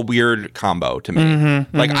always a weird combo to me.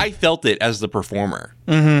 Mm-hmm, like, I felt it as the performer.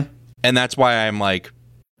 Mm-hmm. And that's why I'm like,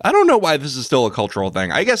 I don't know why this is still a cultural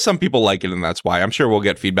thing. I guess some people like it, and that's why. I'm sure we'll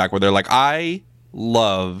get feedback where they're like, I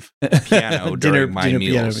love piano during my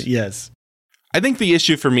meals. Piano, yes. I think the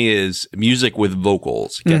issue for me is music with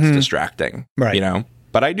vocals gets distracting. Right. You know?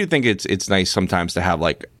 But I do think it's nice sometimes to have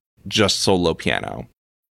like just solo piano.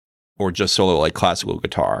 Or just solo like classical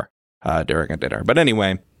guitar during a dinner. But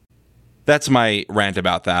anyway, that's my rant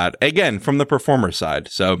about that. Again, from the performer side.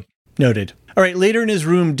 So noted. All right, later in his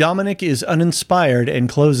room, Dominic is uninspired and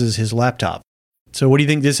closes his laptop. So what do you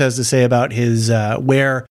think this has to say about his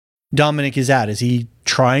where Dominic is at? Is he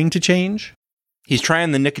trying to change? He's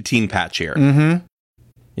trying the nicotine patch here. Mm-hmm.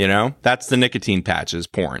 You know, that's the nicotine patch, is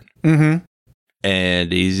porn. Mm-hmm.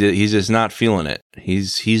 And he's just not feeling it.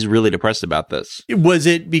 He's really depressed about this. Was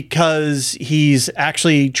it because he's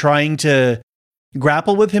actually trying to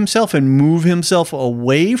grapple with himself and move himself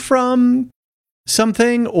away from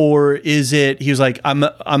something, or is it he was like, I'm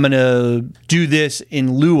gonna do this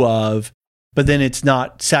in lieu of, but then it's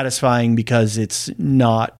not satisfying because it's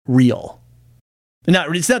not real.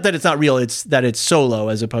 It's not that it's not real, it's that it's solo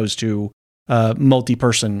as opposed to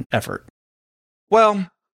multi-person effort. Well,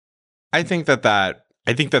 I think that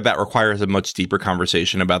requires a much deeper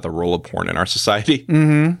conversation about the role of porn in our society.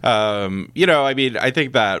 Mm-hmm. I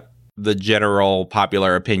think that the general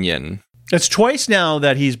popular opinion. It's twice now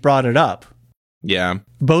that he's brought it up. Yeah.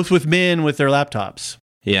 Both with men with their laptops.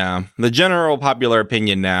 Yeah. The general popular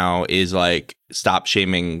opinion now is like, stop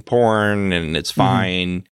shaming porn and it's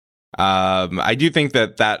fine. Mm-hmm. I do think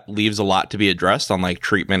that leaves a lot to be addressed on like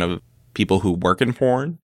treatment of people who work in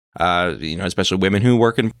porn, especially women who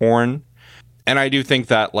work in porn. And I do think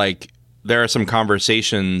that like there are some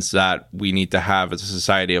conversations that we need to have as a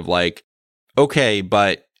society of like, okay,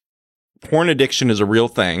 but porn addiction is a real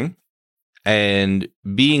thing. And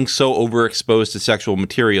being so overexposed to sexual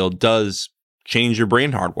material does change your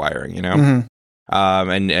brain hardwiring, Mm-hmm.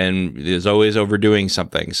 And there's always overdoing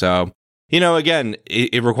something. So, again,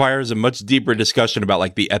 it requires a much deeper discussion about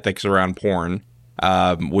like the ethics around porn,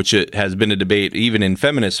 which it has been a debate even in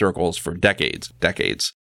feminist circles for decades.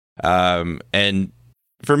 And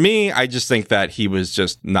for me, I just think that he was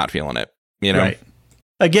just not feeling it, Right.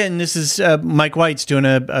 Again, this is Mike White's doing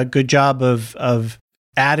a good job of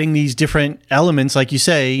adding these different elements. Like you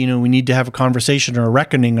say, we need to have a conversation or a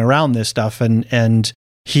reckoning around this stuff. And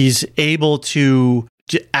he's able to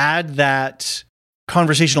add that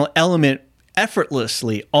conversational element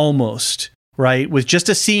effortlessly almost, right? With just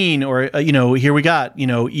a scene or, here we got,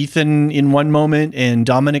 Ethan in one moment and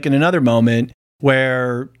Dominic in another moment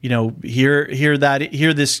where, here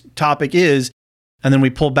this topic is, and then we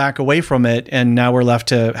pull back away from it. And now we're left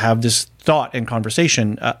to have this thought and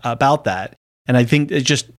conversation about that. And I think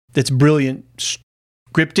it's brilliant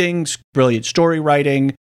scripting, brilliant story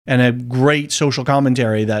writing, and a great social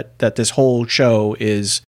commentary that this whole show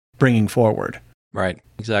is bringing forward. Right,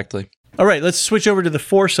 exactly. All right, let's switch over to the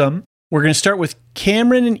foursome. We're going to start with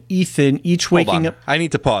Cameron and Ethan each waking up. I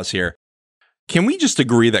need to pause here. Can we just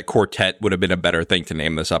agree that quartet would have been a better thing to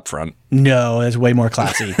name this up front? No, it's way more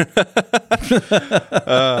classy.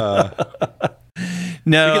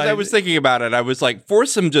 No, because I was thinking about it. I was like,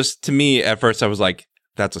 foursome just, to me, at first, I was like,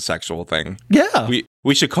 that's a sexual thing. Yeah.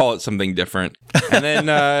 We should call it something different. And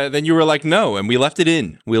then you were like, no, and we left it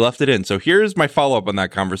in. So here's my follow-up on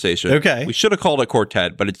that conversation. Okay. We should have called it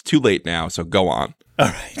quartet, but it's too late now, so go on. All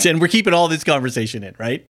right. And we're keeping all this conversation in,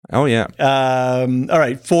 right? Oh, yeah. All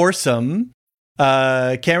right. Foursome.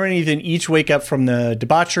 Cameron and Ethan each wake up from the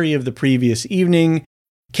debauchery of the previous evening.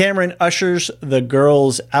 Cameron ushers the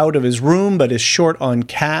girls out of his room, but is short on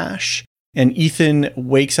cash. And Ethan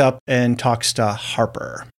wakes up and talks to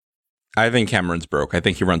Harper. I think Cameron's broke. I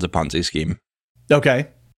think he runs a Ponzi scheme. Okay.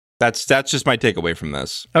 That's just my takeaway from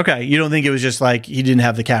this. Okay. You don't think it was just like he didn't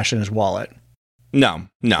have the cash in his wallet? No.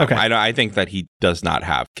 Okay. I think that he does not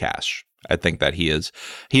have cash. I think that he is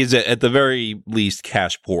at the very least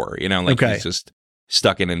cash poor, okay. He's just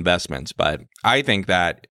stuck in investments. But I think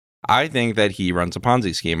that he runs a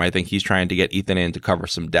Ponzi scheme. I think he's trying to get Ethan in to cover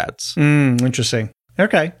some debts. Interesting.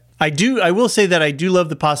 Okay. I will say that I do love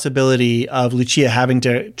the possibility of Lucia having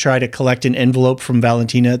to try to collect an envelope from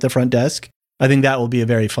Valentina at the front desk. I think that will be a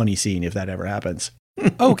very funny scene if that ever happens.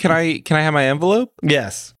 Oh, can I have my envelope?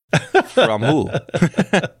 Yes. From who?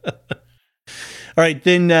 All right,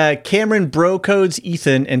 then Cameron bro codes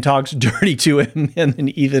Ethan and talks dirty to him, and then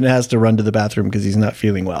Ethan has to run to the bathroom because he's not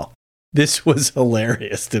feeling well. This was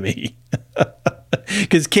hilarious to me.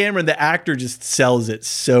 Because Cameron, the actor, just sells it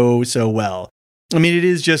so well. I mean, it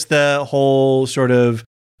is just the whole sort of,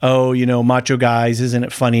 macho guys, isn't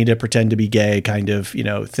it funny to pretend to be gay kind of,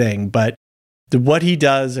 thing. But what he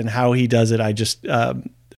does and how he does it, I just,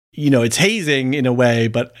 it's hazing in a way,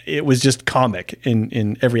 but it was just comic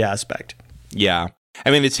in every aspect. Yeah.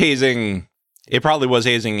 I mean, it's hazing. It probably was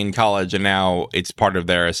hazing in college, and now it's part of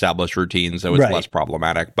their established routine, so it's less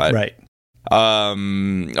problematic. But right.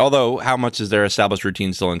 Although, how much is their established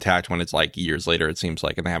routine still intact when it's like years later, it seems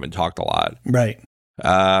like, and they haven't talked a lot. Right.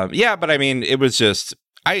 Yeah, but I mean, it was just,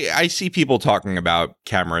 I see people talking about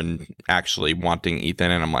Cameron actually wanting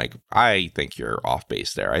Ethan, and I'm like, I think you're off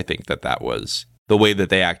base there. I think that was the way that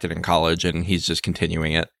they acted in college, and he's just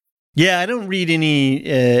continuing it. Yeah, I don't read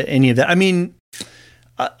any of that. I mean,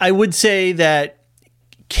 I would say that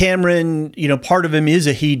Cameron, part of him is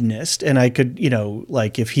a hedonist, and I could,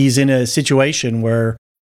 like if he's in a situation where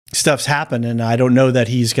stuff's happened, and I don't know that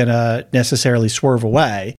he's going to necessarily swerve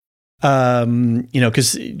away,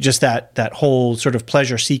 because just that whole sort of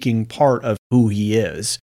pleasure-seeking part of who he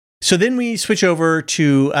is. So then we switch over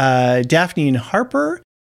to Daphne and Harper.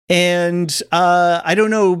 And I don't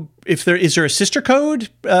know if is there a sister code?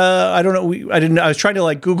 I don't know. I was trying to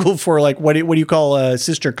like Google for like what do you call a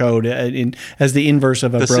sister code as the inverse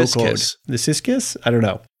of a bro code? The sis-kiss? I don't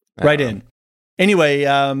know. Right in. Anyway,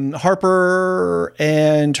 Harper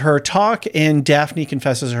and her talk, and Daphne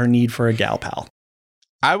confesses her need for a gal pal.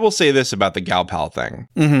 I will say this about the gal pal thing.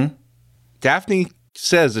 Mm-hmm. Daphne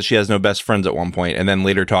says that she has no best friends at one point, and then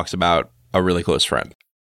later talks about a really close friend.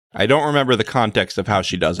 I don't remember the context of how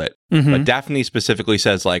she does it, but Daphne specifically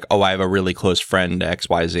says like, oh, I have a really close friend,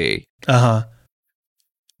 XYZ. Uh-huh.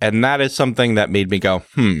 And that is something that made me go,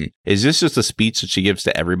 is this just a speech that she gives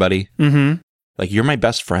to everybody? Mm-hmm. Like, you're my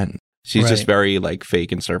best friend. She's just very like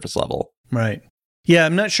fake and surface level. Right. Yeah,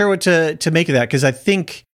 I'm not sure what to make of that, because I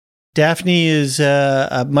think Daphne is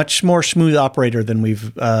a much more smooth operator than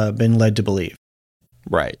we've been led to believe.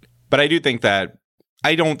 Right. But I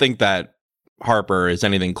don't think that Harper is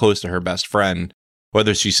anything close to her best friend,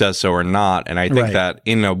 whether she says so or not. And I think that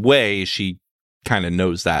in a way, she kind of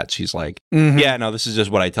knows that. She's like, yeah, no, this is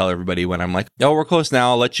just what I tell everybody when I'm like, oh, we're close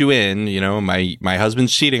now, I'll let you in. You know, my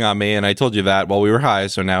husband's cheating on me, and I told you that while we were high,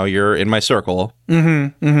 so now you're in my circle.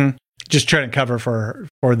 Just trying to cover for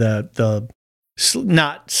the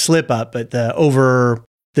not slip up, but the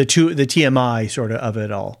TMI sort of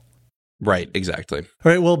it all. Right, exactly.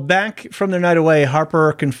 All right, well, back from their night away,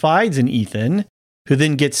 Harper confides in Ethan, who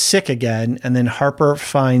then gets sick again, and then Harper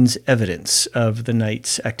finds evidence of the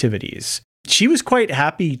night's activities. She was quite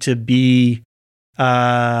happy to be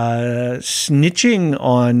snitching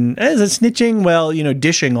on...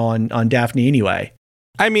 dishing on Daphne anyway.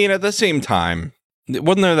 I mean, at the same time,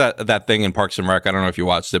 wasn't there that thing in Parks and Rec? I don't know if you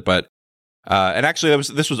watched it, but... and actually,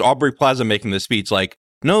 this was Aubrey Plaza making this speech, like,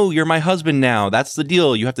 no, you're my husband now. That's the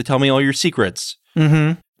deal. You have to tell me all your secrets.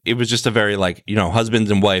 Mm-hmm. It was just a very like,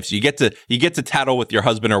 husbands and wives. You get to tattle with your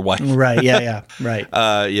husband or wife. Right. Yeah. Right.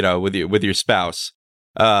 With your spouse.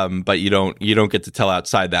 But you don't get to tell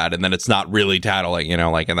outside that. And then it's not really tattling,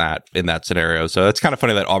 like in that scenario. So it's kind of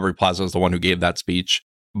funny that Aubrey Plaza is the one who gave that speech.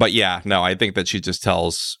 But yeah, no, I think that she just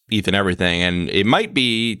tells Ethan everything. And it might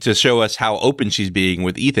be to show us how open she's being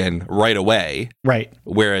with Ethan right away. Right.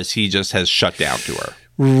 Whereas he just has shut down to her.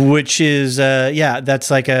 Which is, that's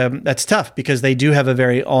tough, because they do have a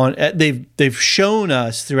very they've shown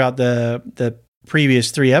us throughout the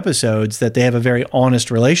previous 3 episodes that they have a very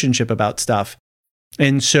honest relationship about stuff.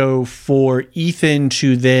 And so for Ethan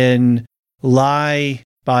to then lie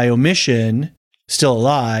by omission, still a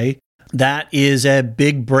lie, that is a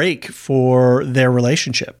big break for their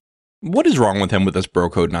relationship. What is wrong with him with this bro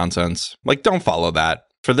code nonsense? Like, don't follow that.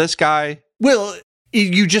 For this guy? Well,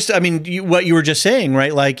 what you were just saying,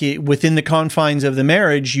 right? Like within the confines of the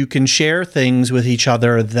marriage, you can share things with each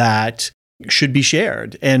other that should be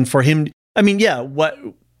shared. And for him,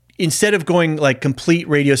 instead of going like complete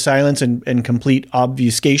radio silence and complete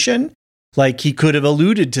obfuscation, like he could have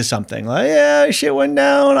alluded to something like, yeah, shit went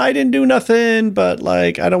down. I didn't do nothing, but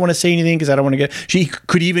like, I don't want to say anything because I don't want to she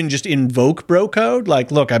could even just invoke bro code. Like,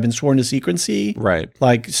 look, I've been sworn to secrecy. Right.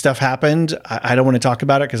 Like stuff happened. I don't want to talk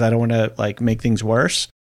about it because I don't want to like make things worse.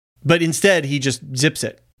 But instead he just zips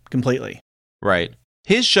it completely. Right.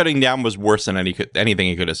 His shutting down was worse than anything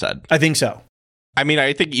he could have said. I think so. I mean,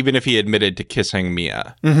 I think even if he admitted to kissing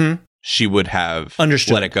Mia, she would have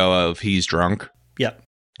understood. Let it go of he's drunk. Yeah.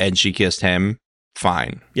 And she kissed him,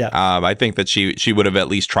 fine. Yeah. I think that she would have at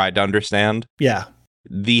least tried to understand. Yeah.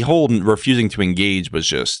 The whole refusing to engage was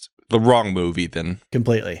just the wrong move, Ethan.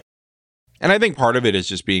 Completely. And I think part of it is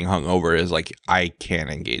just being hungover is like, I can't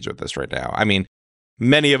engage with this right now. I mean,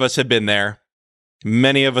 many of us have been there.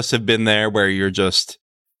 Many of us have been there where you're just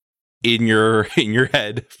in your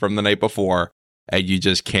head from the night before and you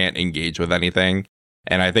just can't engage with anything.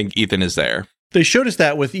 And I think Ethan is there. They showed us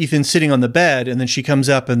that with Ethan sitting on the bed, and then she comes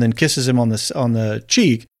up and then kisses him on the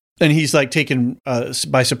cheek, and he's like taken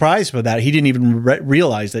by surprise by that. He didn't even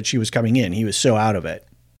realize that she was coming in. He was so out of it.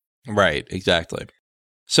 Right, exactly.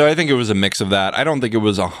 So I think it was a mix of that. I don't think it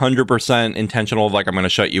was 100% intentional, like I'm going to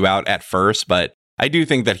shut you out at first, but I do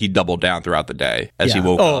think that he doubled down throughout the day as he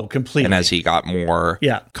woke up. Completely. And as he got more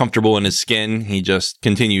comfortable in his skin, he just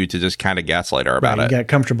continued to just kind of gaslight her about it. He got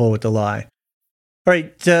comfortable with the lie. All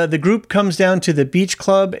right, the group comes down to the beach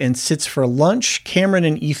club and sits for lunch. Cameron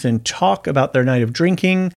and Ethan talk about their night of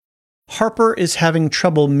drinking. Harper is having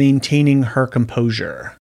trouble maintaining her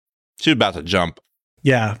composure. She was about to jump.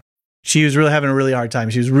 Yeah, she was really having a really hard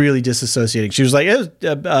time. She was really disassociating. She was like, it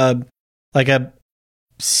was like a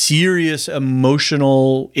serious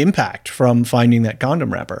emotional impact from finding that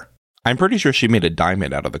condom wrapper. I'm pretty sure she made a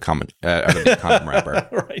diamond out of the condom wrapper.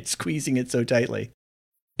 Right, squeezing it so tightly.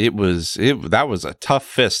 That was a tough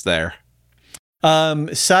fist there.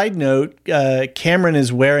 Side note, Cameron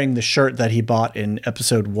is wearing the shirt that he bought in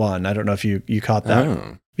episode 1. I don't know if you caught that.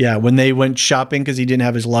 Oh. Yeah, when they went shopping because he didn't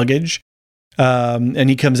have his luggage. And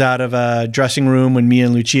he comes out of a dressing room when Mia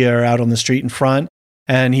and Lucia are out on the street in front.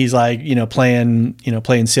 And he's like,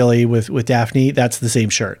 playing silly with Daphne. That's the same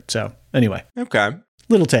shirt. So anyway. Okay.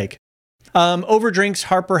 Little take. Over drinks,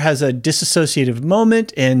 Harper has a disassociative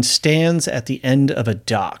moment and stands at the end of a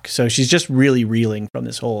dock. So she's just really reeling from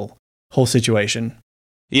this whole situation.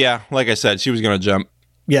 Yeah, like I said, she was going to jump.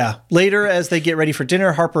 Yeah. Later, as they get ready for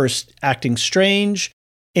dinner, Harper is acting strange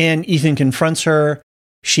and Ethan confronts her.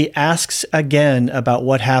 She asks again about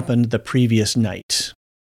what happened the previous night.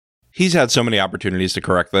 He's had so many opportunities to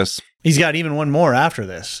correct this. He's got even one more after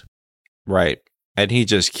this. Right. And he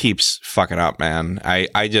just keeps fucking up, man. I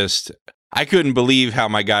couldn't believe how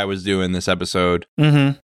my guy was doing this episode.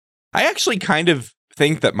 Mm-hmm. I actually kind of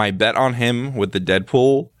think that my bet on him with the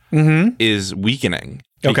Deadpool is weakening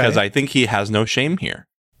because I think he has no shame here.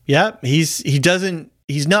 Yeah, he's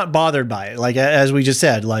not bothered by it. Like, as we just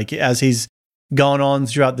said, like as he's gone on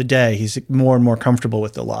throughout the day, he's more and more comfortable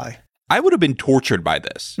with the lie. I would have been tortured by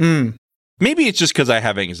this. Maybe it's just because I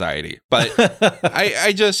have anxiety, but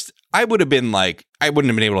I would have been like, I wouldn't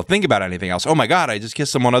have been able to think about anything else. Oh my God, I just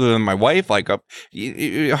kissed someone other than my wife. Like,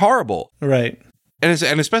 horrible. Right.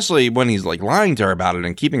 And especially when he's like lying to her about it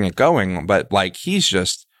and keeping it going. But like, he's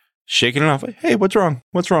just shaking it off. Like, hey, what's wrong?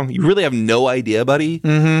 What's wrong? You really have no idea, buddy?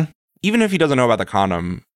 Mm-hmm. Even if he doesn't know about the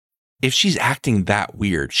condom, if she's acting that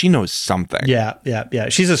weird, she knows something. Yeah.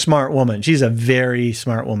 She's a smart woman. She's a very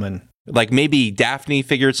smart woman. Like maybe Daphne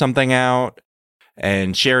figured something out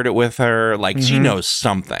and shared it with her. Like she knows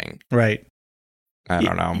something. Right. I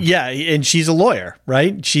don't know. Yeah. And she's a lawyer,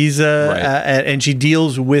 right? She's and she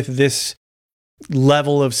deals with this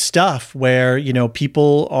level of stuff where,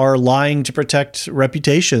 people are lying to protect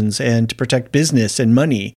reputations and to protect business and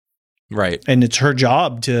money. Right. And it's her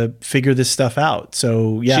job to figure this stuff out.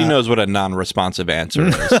 So, yeah. She knows what a non-responsive answer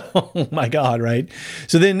is. Oh, my God, right?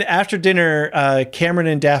 So then after dinner, Cameron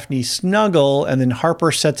and Daphne snuggle, and then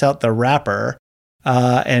Harper sets out the wrapper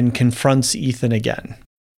and confronts Ethan again.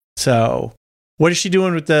 So what is she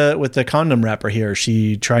doing with the condom wrapper here? Is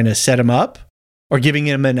she trying to set him up or giving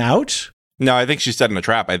him an out? No, I think she's setting a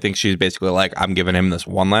trap. I think she's basically like, I'm giving him this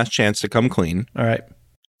one last chance to come clean. All right.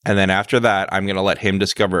 And then after that, I'm going to let him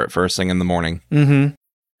discover it first thing in the morning. Mm-hmm.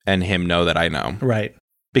 And him know that I know. Right.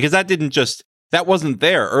 Because that wasn't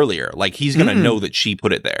there earlier. Like, he's going to know that she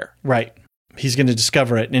put it there. Right. He's going to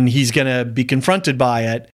discover it, and he's going to be confronted by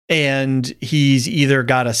it, and he's either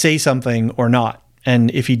got to say something or not. And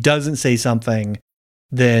if he doesn't say something,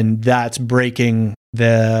 then that's breaking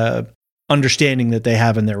the understanding that they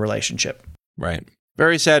have in their relationship. Right.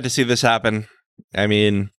 Very sad to see this happen. I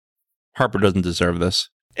mean, Harper doesn't deserve this.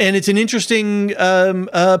 And it's an interesting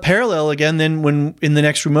parallel again. Then when in the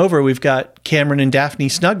next room over, we've got Cameron and Daphne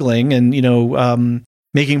snuggling and,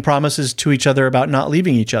 making promises to each other about not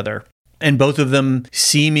leaving each other. And both of them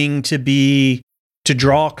seeming to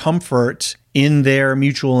draw comfort in their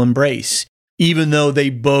mutual embrace, even though they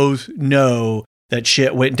both know that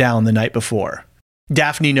shit went down the night before.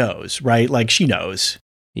 Daphne knows, right? Like she knows.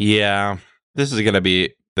 Yeah. This is going to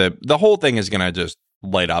be the whole thing is going to just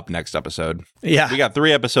light up next episode. Yeah. We got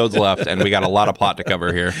 3 episodes left and we got a lot of plot to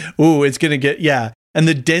cover here. Ooh, it's going to get, yeah. And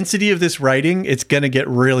the density of this writing, it's going to get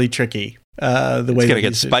really tricky. It's going to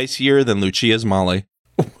get spicier than Lucia's Molly.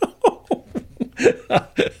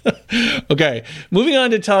 Okay, moving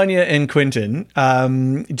on to Tanya and Quentin.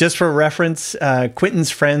 Just for reference,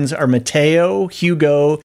 Quentin's friends are Mateo,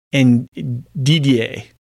 Hugo, and Didier.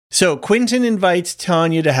 So Quentin invites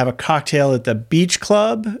Tanya to have a cocktail at the beach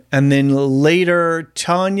club, and then later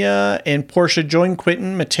Tanya and Portia join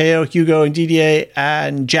Quentin, Mateo, Hugo, and Didier,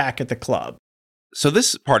 and Jack at the club. So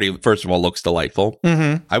this party, first of all, looks delightful.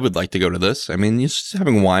 Mm-hmm. I would like to go to this. I mean, just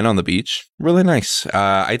having wine on the beach, really nice.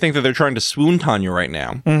 I think that they're trying to swoon Tanya right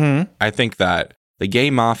now. Mm-hmm. I think that the gay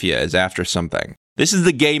mafia is after something. This is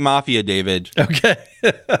the gay mafia, David. Okay.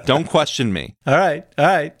 Don't question me. All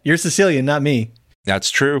right. You're Sicilian, not me.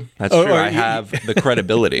 That's true. That's true. I have the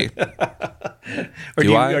credibility.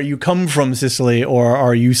 Are you come from Sicily, or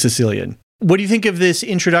are you Sicilian? What do you think of this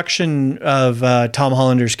introduction of Tom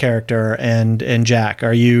Hollander's character and Jack?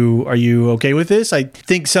 Are you okay with this? I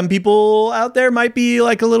think some people out there might be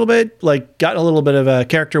like a little bit got a little bit of a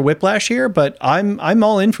character whiplash here, but I'm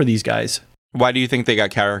all in for these guys. Why do you think they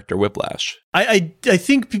got character whiplash? I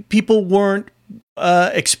think people weren't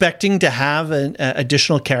expecting to have an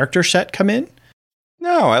additional character set come in.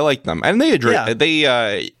 No, I like them, and they address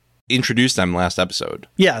introduced them last episode.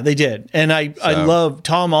 Yeah, they did. And I love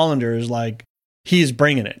Tom Hollander is like, he is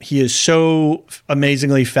bringing it. He is so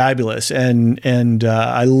amazingly fabulous. And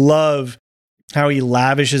I love how he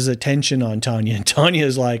lavishes attention on Tanya. And Tanya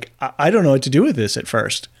is like, I don't know what to do with this at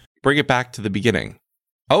first. Bring it back to the beginning.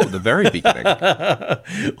 Oh, the very beginning.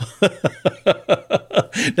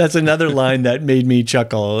 That's another line that made me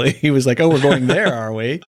chuckle. He was like, oh, we're going there, are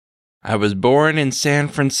we? I was born in San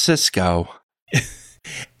Francisco.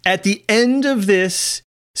 At the end of this,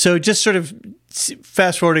 so just sort of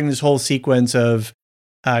fast forwarding this whole sequence of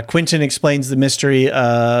Quentin explains the mystery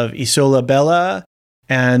of Isola Bella,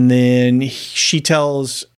 and then she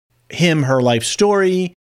tells him her life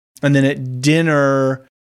story. And then at dinner,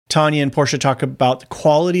 Tanya and Portia talk about the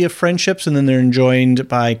quality of friendships, and then they're joined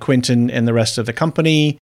by Quentin and the rest of the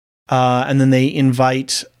company. And then they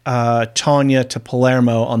invite Tanya to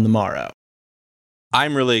Palermo on the morrow.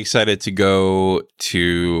 I'm really excited to go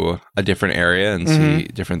to a different area and see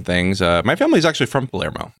different things. My family's actually from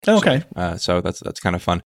Palermo. Okay. So that's kind of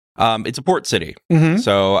fun. It's a port city.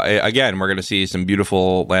 So again, we're going to see some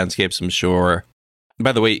beautiful landscapes, I'm sure.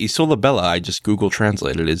 By the way, Isola Bella, I just Google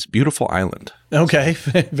translated, is beautiful island. Okay.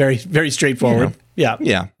 Very, very straightforward. Yeah.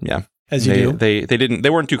 As you do. They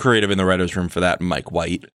weren't too creative in the writer's room for that, Mike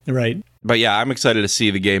White. Right. But yeah, I'm excited to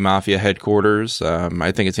see the gay mafia headquarters.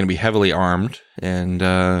 I think it's going to be heavily armed, and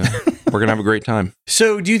we're going to have a great time.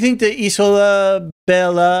 So do you think the Isola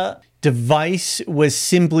Bella device was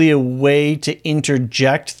simply a way to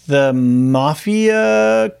interject the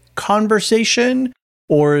mafia conversation?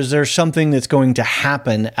 Or is there something that's going to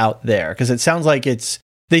happen out there? Because it sounds like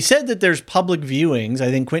they said that there's public viewings.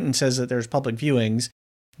 I think Quentin says that there's public viewings.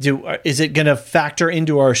 Is it going to factor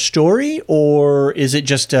into our story, or was it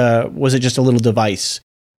just a little device?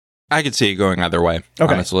 I could see it going either way,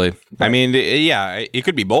 honestly. Right. I mean, yeah, it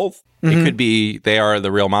could be both. It could be they are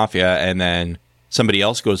the real mafia, and then somebody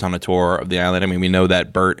else goes on a tour of the island. I mean, we know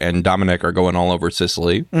that Bert and Dominic are going all over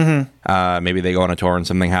Sicily. Maybe they go on a tour and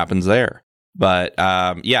something happens there. But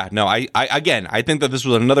I think that this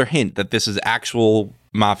was another hint that this is actual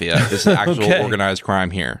mafia. This is actual organized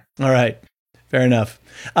crime here. All right. Fair enough.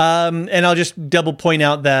 And I'll just double point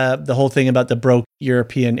out the whole thing about the broke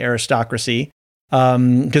European aristocracy.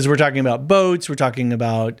 Because we're talking about boats, we're talking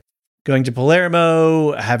about going to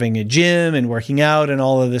Palermo, having a gym and working out and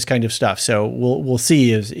all of this kind of stuff. So we'll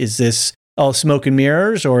see, is this all smoke and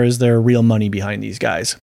mirrors, or is there real money behind these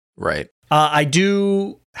guys? Right. I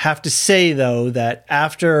do have to say, though, that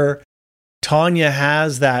after Tanya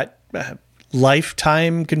has that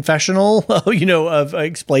lifetime confessional, of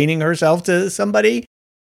explaining herself to somebody,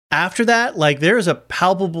 after that, like, there's a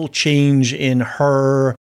palpable change in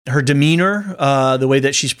her demeanor, the way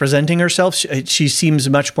that she's presenting herself. She seems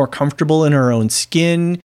much more comfortable in her own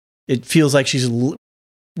skin. It feels like she's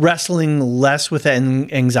wrestling less with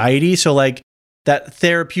anxiety. So, like, that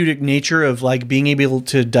therapeutic nature of, like, being able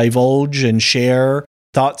to divulge and share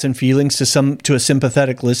thoughts and feelings to a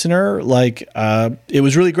sympathetic listener, like, it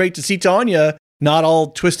was really great to see Tanya not all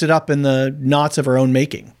twisted up in the knots of her own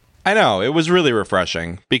making. I know, it was really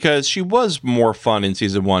refreshing because she was more fun in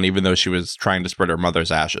season 1, even though she was trying to spread her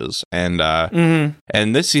mother's ashes. And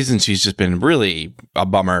this season, she's just been really a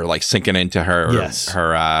bummer, like sinking into her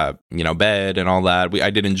bed and all that. I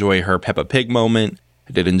did enjoy her Peppa Pig moment.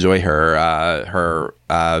 I did enjoy her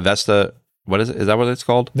Vesta. What is it? Is that what it's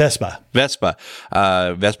called? Vespa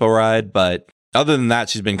ride. But other than that,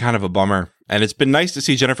 she's been kind of a bummer. And it's been nice to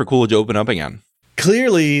see Jennifer Coolidge open up again.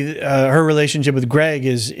 Clearly, her relationship with Greg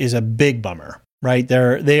is a big bummer, right?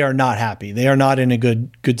 They are not happy. They are not in a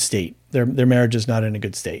good state. Their marriage is not in a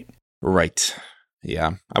good state. Right.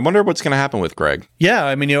 Yeah. I wonder what's going to happen with Greg. Yeah.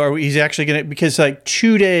 I mean, he's actually going to, because like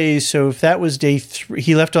 2 days. So if that was day 3,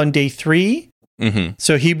 he left on day 3. Mm-hmm.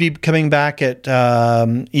 So he'd be coming back at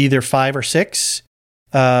either 5 or 6.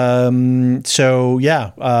 I mean,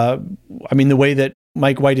 the way that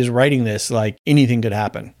Mike White is writing this, like, anything could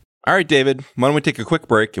happen. All right, David, why don't we take a quick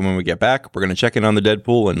break, and when we get back, we're going to check in on the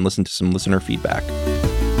Deadpool and listen to some listener feedback.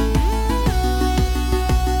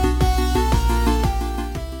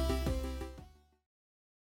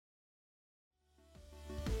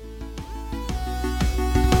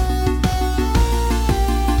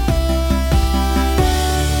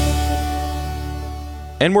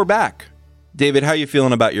 And we're back. David, how are you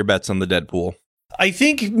feeling about your bets on the Deadpool? I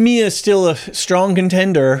think Mia's still a strong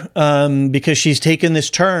contender because she's taken this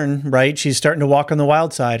turn, right? She's starting to walk on the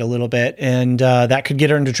wild side a little bit, and that could get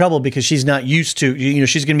her into trouble because she's not used to,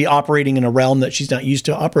 she's going to be operating in a realm that she's not used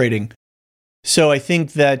to operating. So I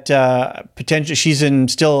think that potentially she's in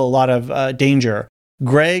still a lot of danger.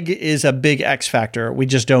 Greg is a big X factor. We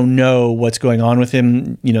just don't know what's going on with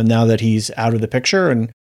him, now that he's out of the picture.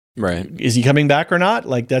 And right. Is he coming back or not?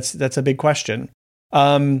 Like, that's a big question.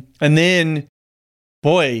 And then,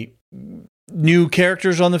 boy, new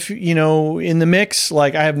characters on the, in the mix.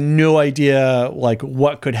 Like, I have no idea, like,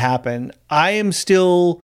 what could happen. I am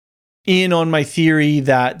still in on my theory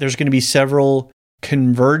that there's going to be several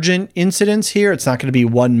convergent incidents here. It's not going to be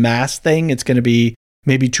one mass thing. It's going to be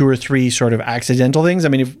maybe 2 or 3 sort of accidental things. I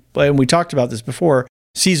mean, and we talked about this before,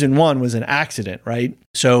 season 1 was an accident, right?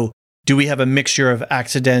 So do we have a mixture of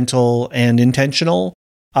accidental and intentional?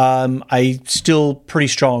 I still pretty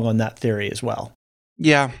strong on that theory as well.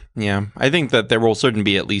 Yeah. I think that there will certainly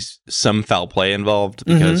be at least some foul play involved,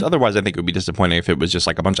 because otherwise I think it would be disappointing if it was just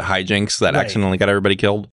like a bunch of hijinks that accidentally got everybody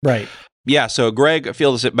killed. Right. Yeah, so Greg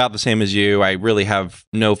feels about the same as you. I really have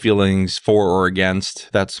no feelings for or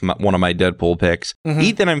against. That's one of my Deadpool picks.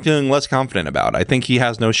 Ethan, I'm feeling less confident about. I think he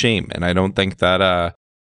has no shame, and I don't think that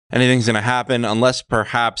anything's going to happen unless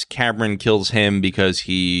perhaps Cameron kills him because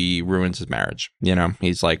he ruins his marriage.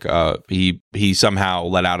 He's like, he somehow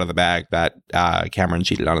let out of the bag that Cameron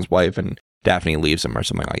cheated on his wife and Daphne leaves him or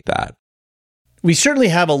something like that. We certainly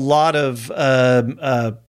have a lot of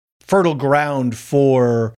fertile ground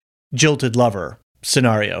for jilted lover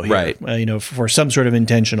scenario here, right? For some sort of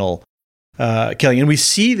intentional killing. And we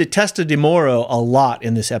see the Testa de Moro a lot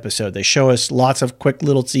in this episode. They show us lots of quick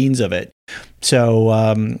little scenes of it.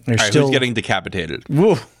 So there's still... Who's getting decapitated?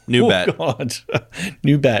 Whoa. New bet. God.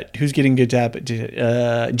 New bet. Who's getting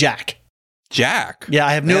decapitated? Jack. Yeah,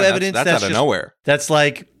 I have no evidence. That's out of nowhere. That's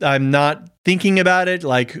like, I'm not thinking about it.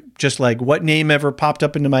 Like, just like what name ever popped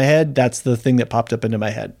up into my head. That's the thing that popped up into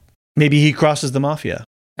my head. Maybe he crosses the mafia.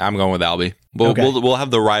 I'm going with Albie. We'll have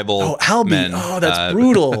the rival. Oh, Albie. Men. Oh, that's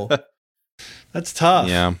brutal. That's tough.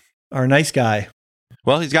 Yeah. Our nice guy.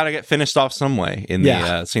 Well, he's got to get finished off some way in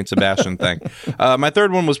the St. Sebastian thing. My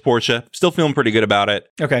third one was Portia. Still feeling pretty good about it.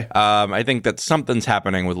 Okay. I think that something's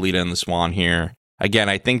happening with Lita and the Swan here. Again,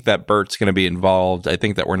 I think that Bert's going to be involved. I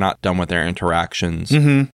think that we're not done with their interactions.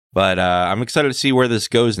 But I'm excited to see where this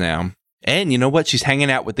goes now. And you know what? She's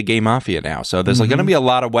hanging out with the gay mafia now. So there's going to be a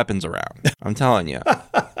lot of weapons around. I'm telling you.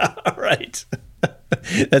 Right.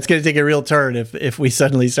 That's going to take a real turn if we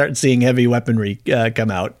suddenly start seeing heavy weaponry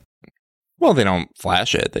come out. Well, they don't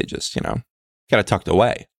flash it. They just, got it tucked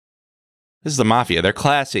away. This is the mafia. They're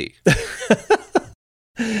classy.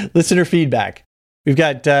 Listener feedback. We've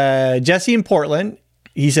got Jesse in Portland.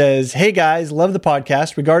 He says, "Hey guys, love the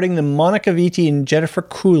podcast. Regarding the Monica Vitti and Jennifer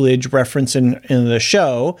Coolidge reference in the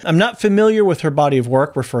show, I'm not familiar with her body of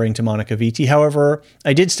work referring to Monica Vitti. However,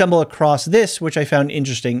 I did stumble across this, which I found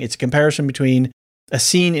interesting. It's a comparison between a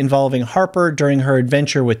scene involving Harper during her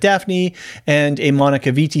adventure with Daphne and a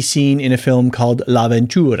Monica Vitti scene in a film called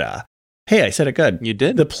L'Avventura. Hey, I said it good. You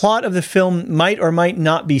did. The plot of the film might or might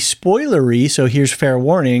not be spoilery, so here's fair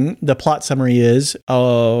warning. The plot summary is, a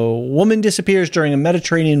woman disappears during a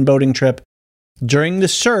Mediterranean boating trip. During the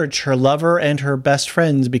search, her lover and her best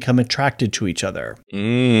friends become attracted to each other."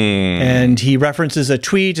 And he references a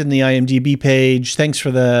tweet in the IMDb page. "Thanks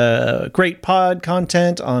for the great pod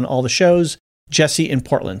content on all the shows. Jesse in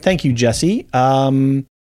Portland." Thank you, Jesse.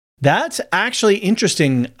 That's actually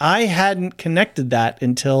interesting. I hadn't connected that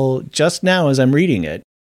until just now as I'm reading it,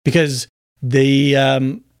 because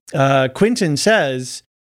the Quentin says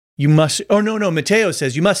you must. Oh no, Mateo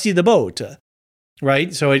says you must see the boat,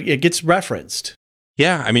 right? So it gets referenced.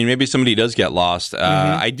 Yeah, I mean, maybe somebody does get lost.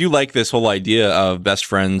 I do like this whole idea of best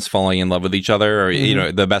friends falling in love with each other,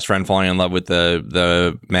 or the best friend falling in love with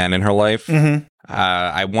the man in her life.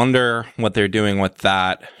 I wonder what they're doing with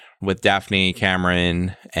that. With Daphne,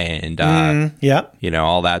 Cameron, and,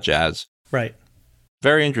 all that jazz. Right.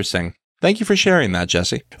 Very interesting. Thank you for sharing that,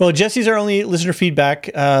 Jesse. Well, Jesse's our only listener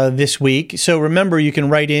feedback this week. So remember, you can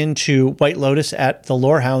write in to White Lotus at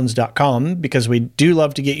thelorehounds.com, because we do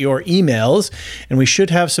love to get your emails, and we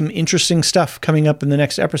should have some interesting stuff coming up in the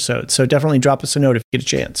next episode. So definitely drop us a note if you get a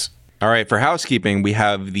chance. All right. For housekeeping, we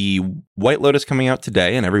have the White Lotus coming out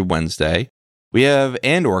today and every Wednesday. We have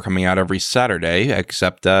Andor coming out every Saturday,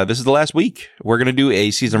 except this is the last week. We're going to do a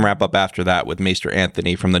season wrap-up after that with Maester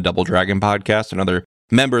Anthony from the Double Dragon podcast, another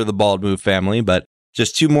member of the Bald Move family, but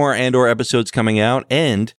just 2 more Andor episodes coming out,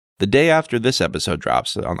 and the day after this episode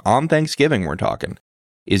drops, on Thanksgiving we're talking,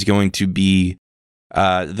 is going to be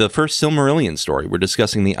the first Silmarillion story. We're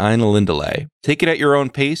discussing the Ain Elendil. Take it at your own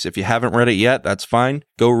pace. If you haven't read it yet, that's fine.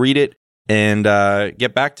 Go read it and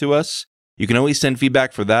get back to us. You can always send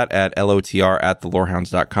feedback for that at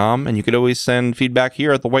lotr@thelorehounds.com, and you could always send feedback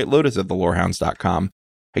here at the White Lotus at thelorehounds.com.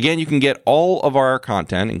 Again, you can get all of our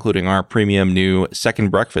content, including our premium new Second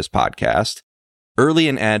Breakfast podcast, early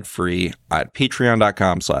and ad-free at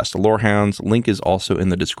patreon.com/thelorehounds. Link is also in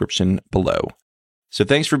the description below. So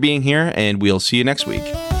thanks for being here, and we'll see you next week.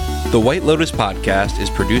 The White Lotus podcast is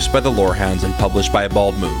produced by the Lorehounds and published by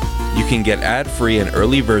Bald Move. You can get ad-free and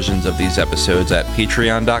early versions of these episodes at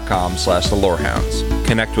patreon.com/thelorehounds.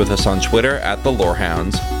 Connect with us on Twitter at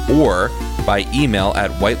thelorehounds or by email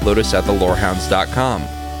at whitelotus@thelorehounds.com.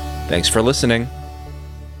 Thanks for listening.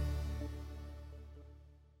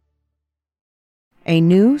 A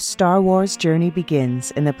new Star Wars journey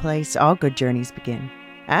begins in the place all good journeys begin.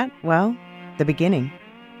 At, well, the beginning.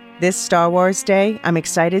 This Star Wars Day, I'm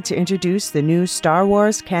excited to introduce the new Star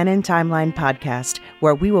Wars Canon Timeline podcast,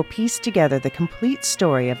 where we will piece together the complete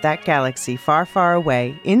story of that galaxy far, far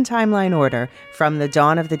away, in timeline order, from the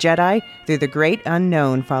dawn of the Jedi through the great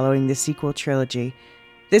unknown following the sequel trilogy.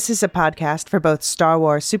 This is a podcast for both Star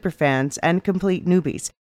Wars superfans and complete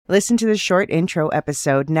newbies. Listen to the short intro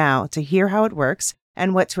episode now to hear how it works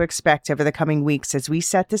and what to expect over the coming weeks as we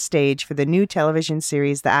set the stage for the new television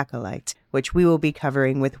series The Acolyte, which we will be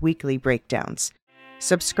covering with weekly breakdowns.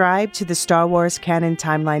 Subscribe to the Star Wars Canon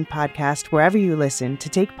Timeline podcast wherever you listen to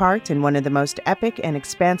take part in one of the most epic and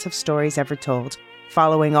expansive stories ever told,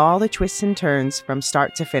 following all the twists and turns from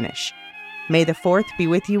start to finish. May the 4th be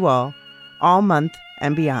with you all month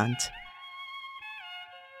and beyond.